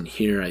spots in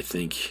here, I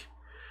think,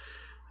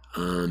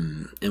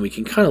 and we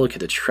can kind of look at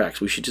the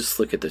tracks. We should just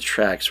look at the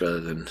tracks rather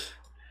than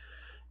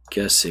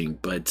guessing.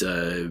 But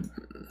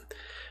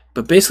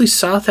basically,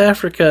 South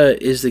Africa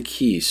is the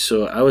key.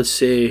 So I would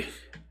say, in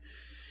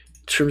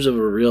terms of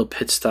a real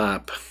pit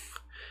stop,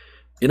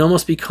 it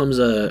almost becomes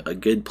a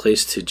good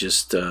place to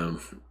just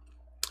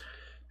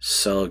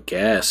sell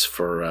gas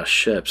for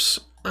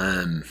ships.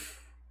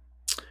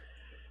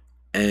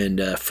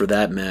 And for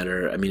that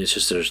matter, I mean, it's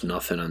just there's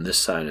nothing on this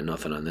side and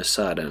nothing on this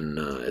side, and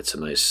it's a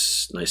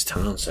nice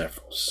town,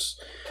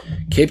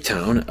 Cape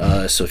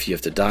Town. So if you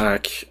have to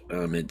dock,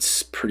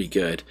 it's pretty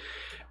good.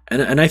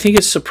 And I think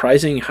it's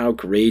surprising how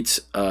great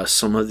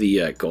some of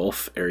the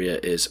Gulf area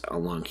is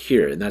along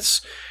here, and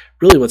that's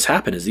really what's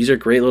happened. Is these are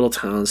great little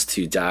towns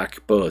to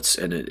dock boats,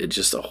 and it's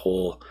just a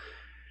whole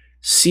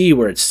sea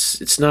where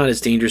it's not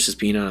as dangerous as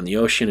being out on the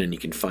ocean, and you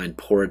can find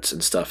ports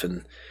and stuff,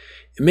 and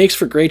it makes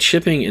for great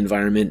shipping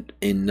environment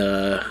in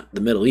the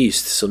Middle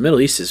East. So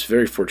Middle East is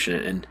very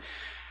fortunate, and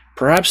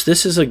perhaps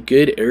this is a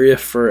good area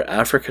for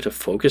Africa to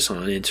focus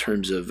on in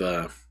terms of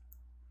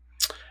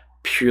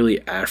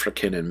purely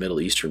African and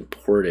Middle Eastern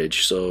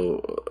portage.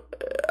 So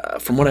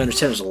from what I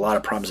understand, there's a lot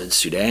of problems in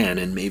Sudan,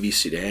 and maybe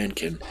Sudan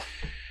can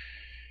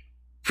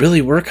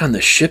really work on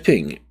the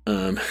shipping,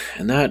 and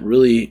that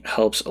really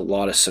helps a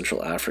lot of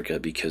Central Africa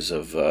because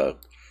of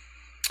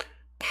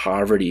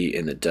poverty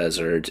in the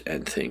desert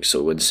and things.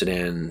 So when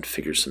Sudan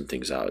figures some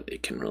things out,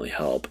 it can really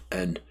help.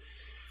 And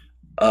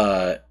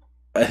uh,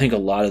 I think a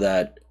lot of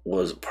that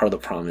was part of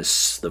the problem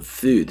is the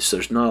food. So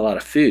there's not a lot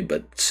of food,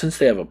 but since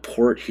they have a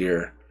port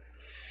here,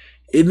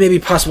 it may be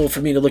possible for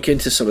me to look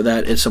into some of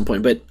that at some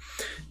point. But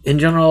in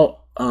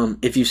general,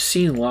 if you've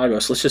seen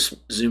Lagos, let's just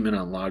zoom in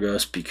on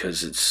Lagos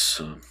because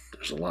it's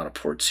there's a lot of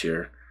ports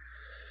here,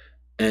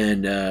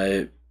 and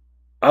I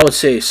would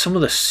say some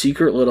of the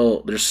secret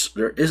little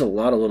there is a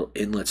lot of little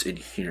inlets in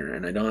here,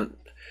 and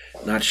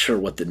not sure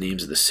what the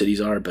names of the cities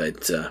are,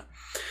 but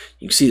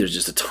you can see there's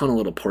just a ton of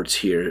little ports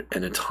here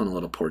and a ton of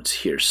little ports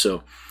here.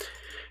 So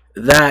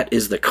that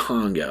is the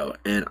Congo,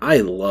 and I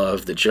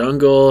love the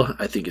jungle.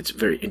 I think it's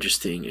very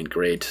interesting and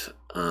great,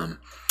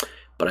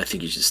 but I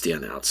think you should stay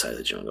on the outside of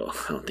the jungle.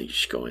 I don't think you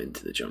should go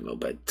into the jungle,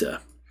 but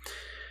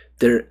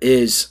there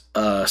is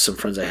some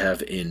friends I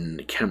have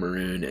in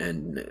Cameroon,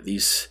 and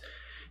these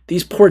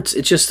ports,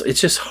 it's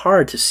just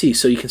hard to see.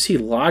 So you can see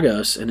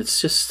Lagos, and it's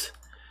just,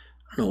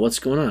 I don't know what's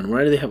going on.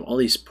 Why do they have all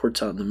these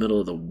ports out in the middle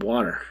of the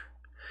water?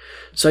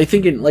 So I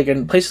think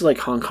in places like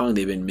Hong Kong,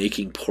 they've been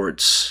making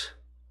ports.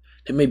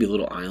 There may be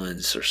little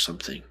islands or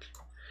something.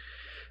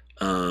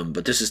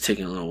 But this is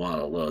taking a little while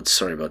to load.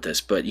 Sorry about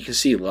this. But you can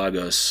see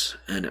Lagos,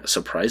 and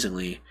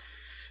surprisingly,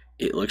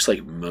 it looks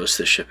like most of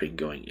the shipping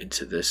going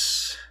into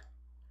this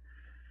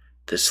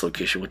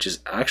location, which is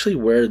actually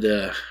where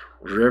the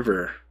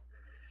river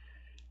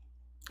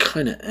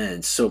kind of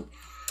ends. So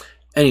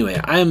anyway,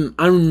 I'm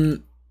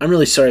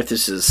really sorry if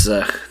this is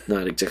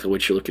not exactly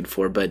what you're looking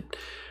for, but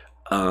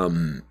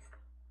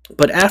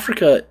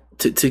Africa,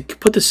 to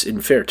put this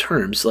in fair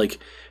terms, like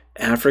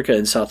Africa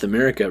and South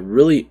America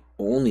really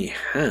only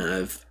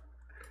have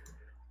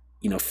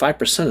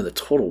 5% of the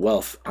total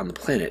wealth on the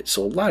planet.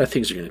 So a lot of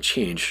things are going to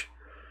change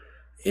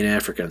in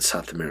Africa and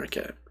South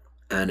America,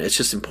 and it's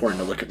just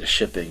important to look at the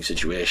shipping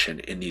situation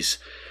in these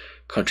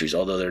countries,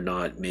 although they're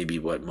not maybe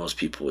what most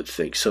people would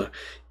think. So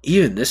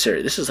even this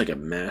area, this is like a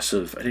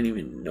massive, I didn't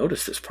even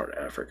notice this part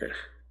of Africa.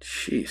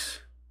 Jeez.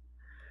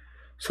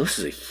 So this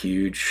is a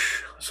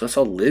huge, so that's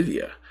all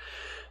Libya.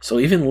 So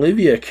even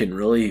Libya can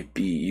really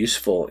be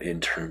useful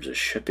in terms of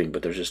shipping,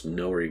 but there's just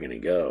nowhere you're going to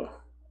go.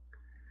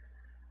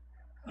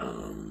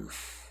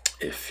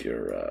 If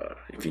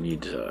you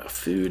need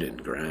food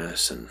and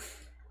grass and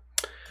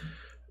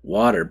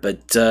water,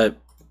 but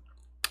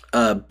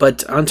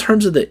on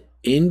terms of the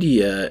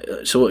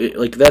India, so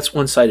like that's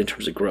one side in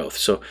terms of growth.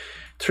 So in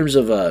terms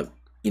of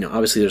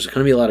obviously there's going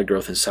to be a lot of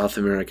growth in South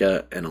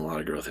America and a lot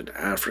of growth in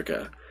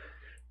Africa,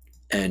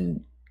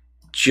 and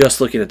just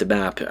looking at the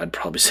map, I'd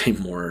probably say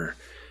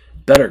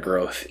better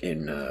growth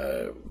in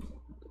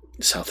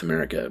South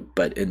America,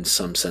 but in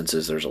some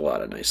senses there's a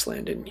lot of nice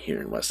land in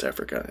here in West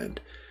Africa, and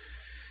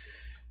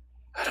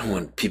I don't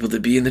want people to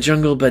be in the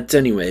jungle, but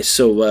anyway,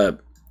 so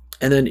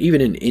and then even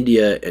in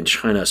India and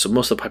China, so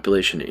most of the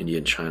population in India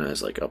and China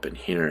is like up in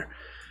here,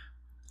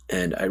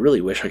 and I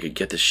really wish I could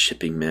get this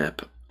shipping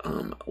map.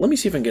 Let me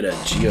see if I can get a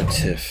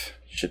GeoTIFF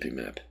shipping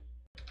map.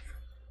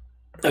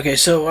 Okay,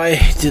 so I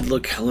did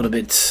look a little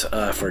bit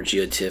for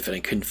GeoTIFF, and I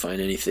couldn't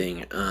find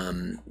anything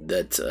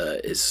that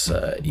is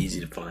easy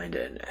to find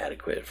and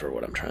adequate for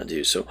what I'm trying to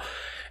do. So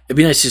it'd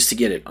be nice just to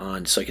get it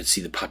on so I could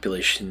see the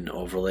population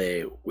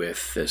overlay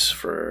with this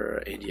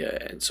for India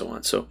and so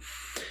on. So,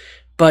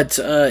 but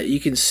you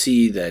can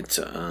see that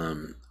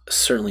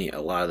certainly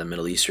a lot of the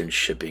Middle Eastern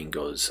shipping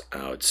goes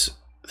out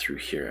through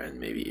here and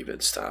maybe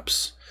even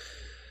stops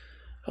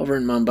over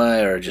in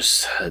Mumbai or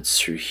just heads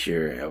through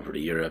here over to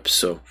Europe.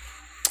 So.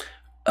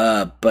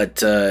 And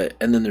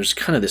then there's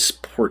kind of this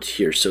port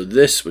here. So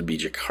this would be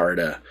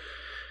Jakarta.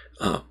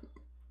 And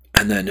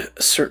then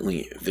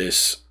certainly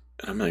this,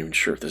 I'm not even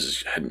sure if this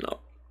is heading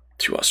up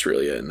to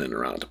Australia and then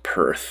around to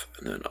Perth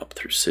and then up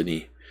through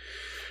Sydney.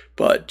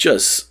 But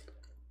just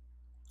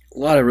a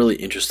lot of really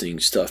interesting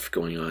stuff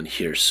going on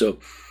here. So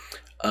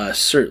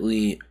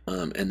certainly,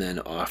 and then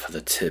off of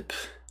the tip.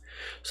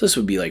 So this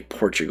would be like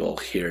Portugal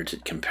here to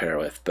compare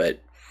with.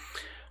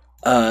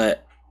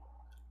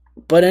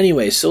 But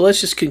anyway, so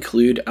let's just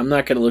conclude. I'm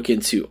not going to look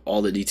into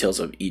all the details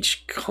of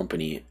each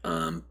company,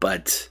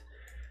 but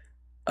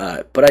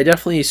I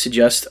definitely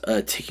suggest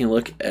taking a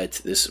look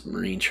at this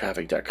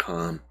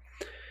marinetraffic.com,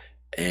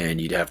 and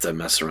you'd have to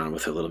mess around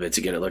with it a little bit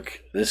to get it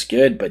look this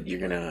good, but you're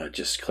going to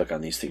just click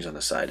on these things on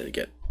the side to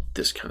get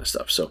this kind of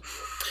stuff. So,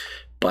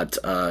 but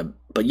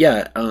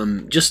yeah,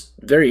 just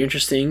very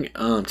interesting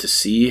to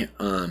see.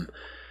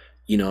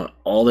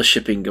 All the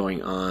shipping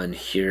going on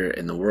here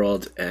in the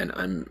world, and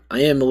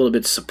I am a little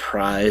bit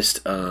surprised.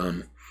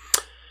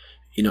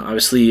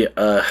 Obviously,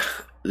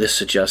 this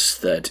suggests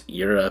that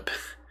Europe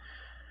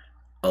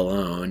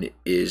alone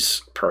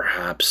is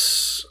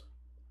perhaps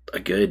a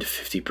good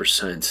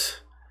 50%.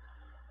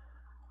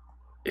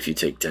 If you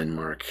take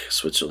Denmark,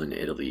 Switzerland,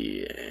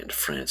 Italy, and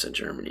France and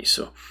Germany,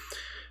 so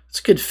It's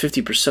a good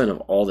 50%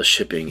 of all the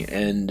shipping.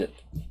 And,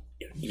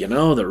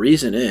 the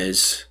reason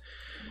is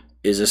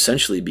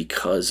essentially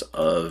because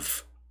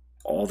of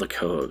all the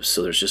coves.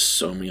 So there's just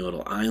so many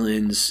little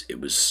islands. It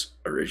was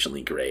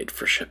originally great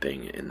for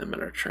shipping in the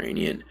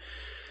Mediterranean,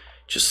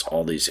 just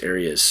all these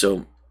areas.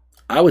 So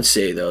I would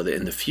say, though, that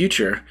in the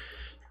future,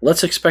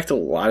 let's expect a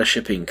lot of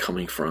shipping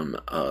coming from,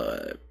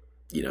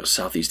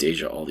 Southeast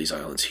Asia, all these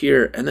islands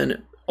here. And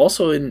then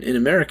also in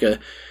America,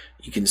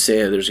 you can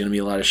say there's going to be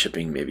a lot of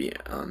shipping maybe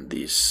on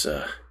these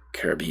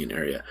Caribbean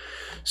area.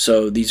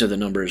 So these are the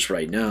numbers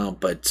right now,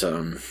 but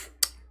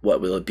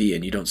what will it be?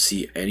 And you don't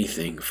see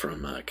anything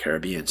from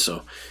Caribbean.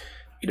 So,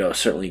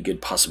 certainly a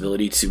good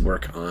possibility to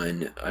work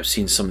on. I've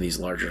seen some of these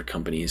larger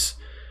companies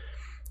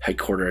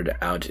headquartered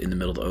out in the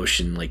middle of the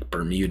ocean, like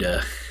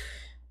Bermuda.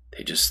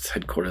 They just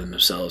headquarter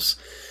themselves.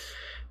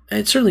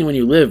 And certainly when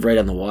you live right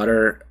on the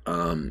water,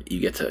 you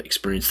get to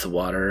experience the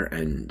water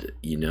and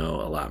a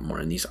lot more.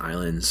 In these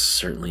islands,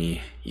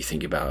 certainly you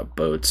think about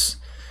boats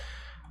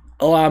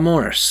a lot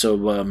more.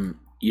 So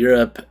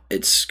Europe,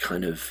 it's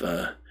kind of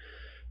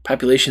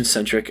population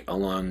centric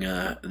along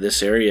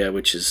this area,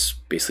 which is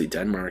basically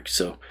Denmark.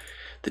 So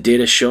the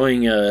data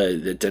showing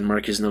that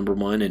Denmark is number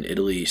one and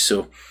Italy.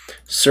 So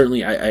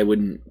certainly I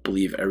wouldn't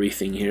believe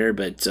everything here,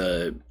 but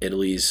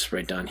Italy's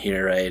right down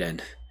here, right?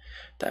 And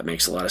that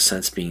makes a lot of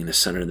sense, being in the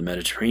center of the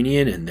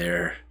Mediterranean, and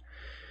they're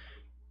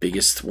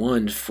biggest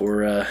one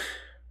for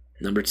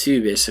number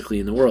two, basically,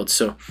 in the world.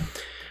 So,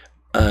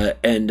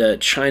 and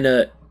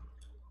China,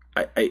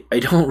 I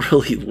don't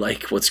really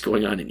like what's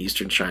going on in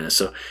Eastern China.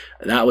 So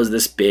that was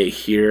this big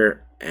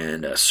here,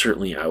 and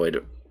certainly I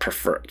would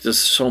prefer. There's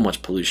so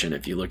much pollution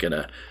if you look at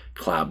a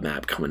cloud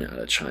map coming out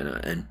of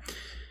China, and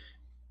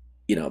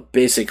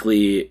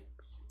basically.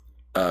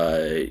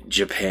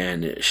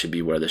 Japan should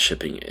be where the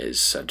shipping is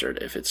centered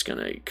if it's going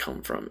to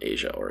come from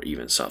Asia or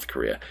even South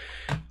Korea.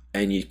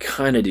 And you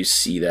kind of do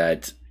see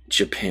that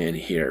Japan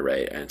here,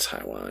 right, and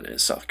Taiwan and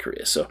South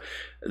Korea. So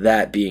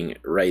that being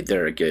right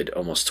there, a good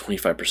almost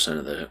 25%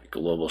 of the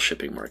global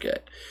shipping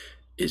market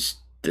is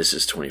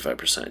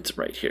 25%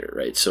 right here,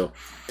 right? So,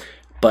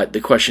 but the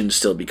question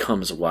still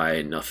becomes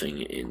why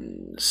nothing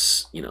in,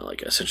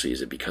 essentially,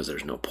 is it because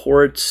there's no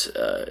ports?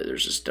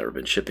 There's just never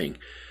been shipping.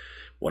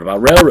 What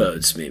about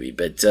railroads, maybe?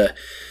 But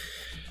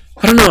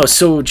I don't know.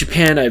 So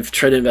Japan, I've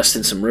tried to invest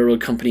in some railroad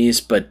companies,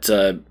 but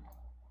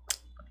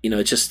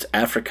just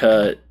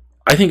Africa.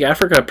 I think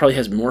Africa probably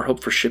has more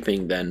hope for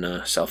shipping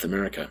than South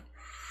America,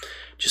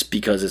 just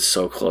because it's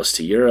so close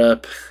to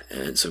Europe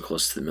and so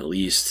close to the Middle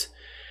East,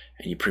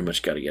 and you pretty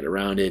much got to get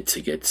around it to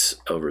get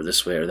over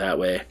this way or that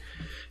way.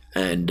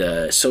 And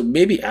so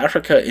maybe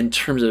Africa, in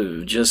terms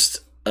of just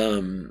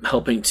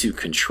helping to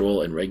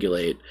control and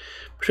regulate,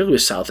 particularly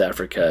with South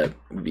Africa,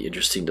 would be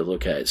interesting to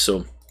look at.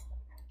 So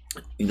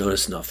you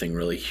notice nothing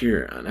really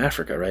here on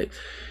Africa, right?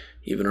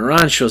 Even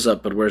Iran shows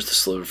up, but where's the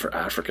slogan for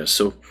Africa?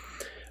 So,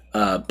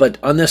 but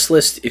on this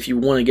list, if you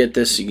want to get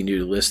this, you can do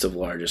the list of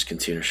largest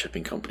container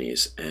shipping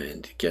companies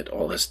and get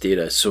all this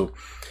data. So,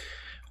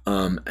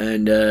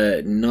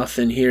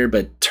 nothing here,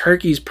 but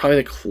Turkey's probably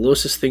the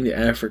closest thing to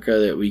Africa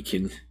that we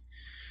can.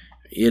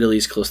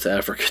 Italy's close to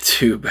Africa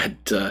too,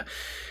 but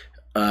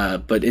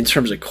in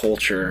terms of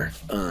culture,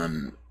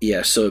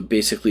 so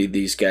basically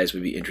these guys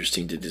would be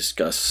interesting to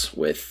discuss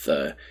with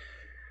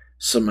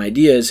some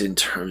ideas in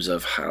terms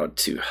of how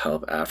to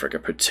help Africa.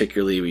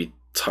 Particularly, we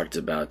talked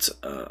about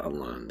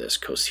along this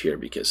coast here,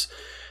 because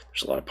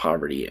there's a lot of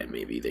poverty, and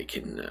maybe they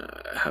can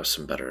have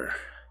some better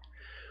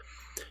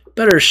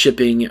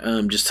shipping,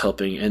 just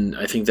helping. And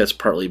I think that's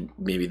partly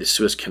maybe the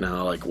Suez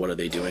Canal. Like, what are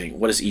they doing?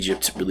 What is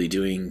Egypt really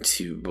doing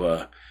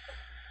to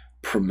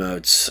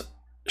promote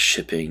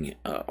shipping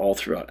all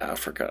throughout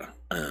Africa?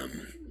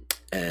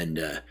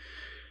 And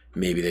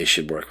maybe they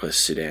should work with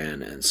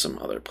Sudan and some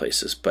other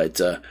places. But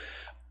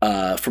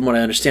from what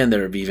I understand,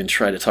 they've even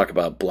tried to talk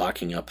about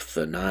blocking up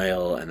the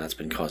Nile, and that's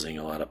been causing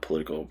a lot of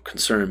political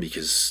concern,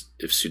 because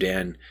if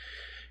Sudan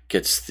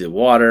gets the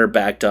water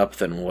backed up,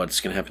 then what's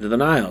going to happen to the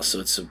Nile? So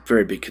it's a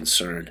very big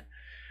concern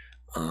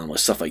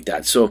with stuff like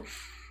that. So,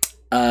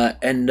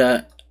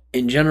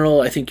 in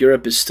general, I think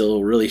Europe is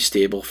still really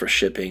stable for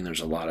shipping.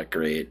 There's a lot of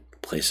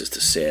great places to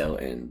sail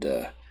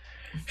and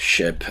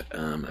ship.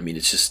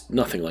 It's just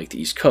nothing like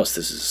the East Coast.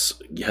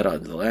 You head out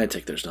into the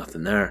Atlantic, there's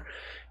nothing there.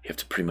 You have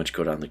to pretty much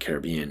go down the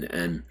Caribbean,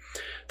 and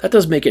that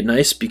does make it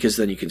nice, because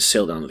then you can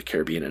sail down to the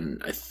Caribbean,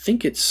 and I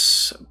think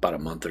it's about a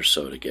month or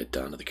so to get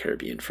down to the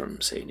Caribbean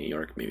from, say, New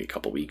York, maybe a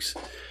couple weeks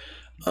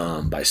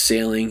by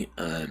sailing.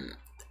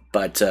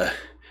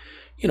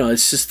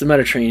 It's just, the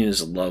Mediterranean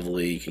is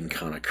lovely. You can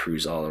kind of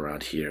cruise all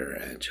around here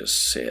and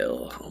just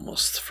sail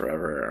almost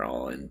forever,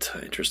 all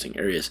into interesting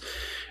areas.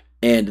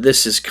 And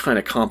this is kind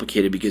of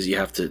complicated because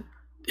it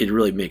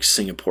really makes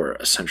Singapore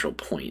a central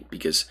point,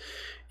 because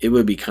it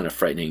would be kind of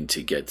frightening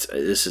to get,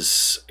 this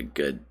is a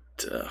good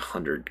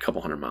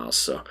couple hundred miles.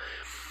 So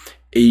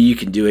you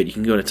can do it. You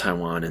can go to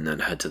Taiwan and then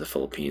head to the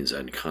Philippines,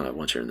 and kind of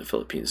once you're in the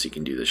Philippines, you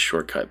can do this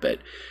shortcut. But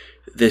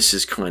this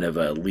is kind of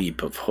a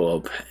leap of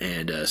hope,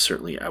 and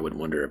certainly I would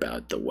wonder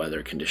about the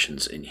weather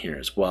conditions in here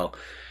as well.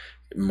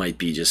 might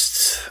be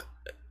just,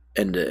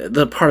 and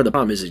the part of the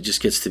problem is it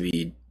just gets to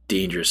be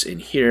dangerous in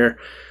here.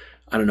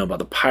 I don't know about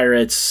the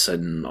pirates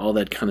and all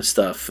that kind of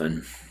stuff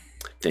and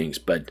things,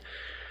 but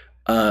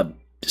uh,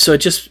 so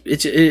it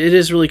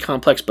is really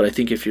complex. But I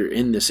think if you're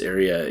in this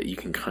area, you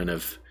can kind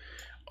of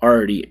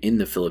already in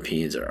the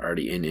Philippines or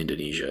already in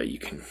Indonesia, you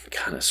can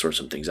kind of sort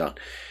some things out.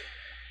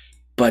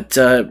 But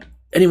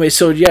anyway,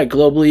 so yeah,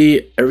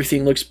 globally,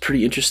 everything looks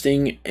pretty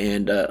interesting.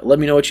 And let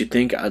me know what you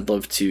think. I'd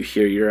love to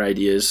hear your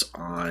ideas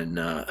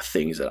on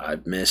things that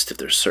I've missed. If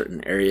there's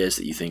certain areas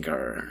that you think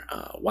are,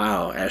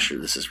 wow, Asher,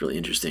 this is really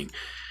interesting.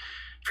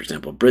 For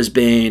example,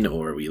 Brisbane,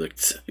 or we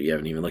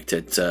haven't even looked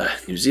at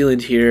New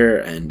Zealand here,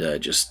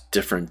 and just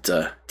different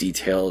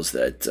details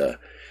that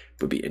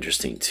would be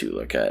interesting to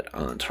look at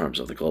in terms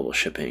of the global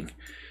shipping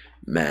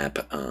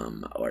map,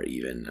 or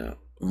even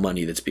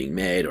money that's being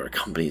made, or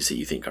companies that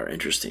you think are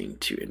interesting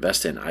to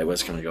invest in. I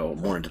was going to go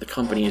more into the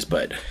companies,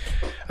 but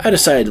I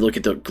decided to look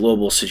at the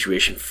global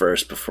situation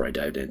first before I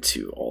dived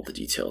into all the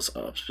details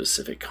of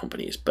specific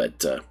companies.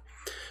 But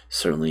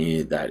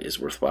certainly that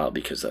is worthwhile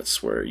because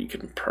that's where you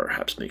can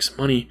perhaps make some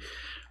money.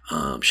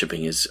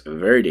 Shipping is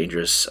very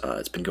dangerous.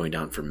 It's been going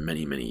down for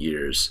many, many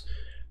years,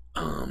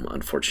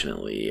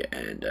 unfortunately.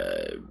 And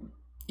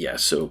yeah,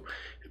 so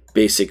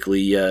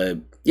basically,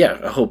 yeah,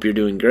 I hope you're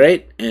doing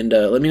great. And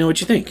let me know what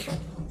you think.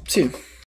 See you.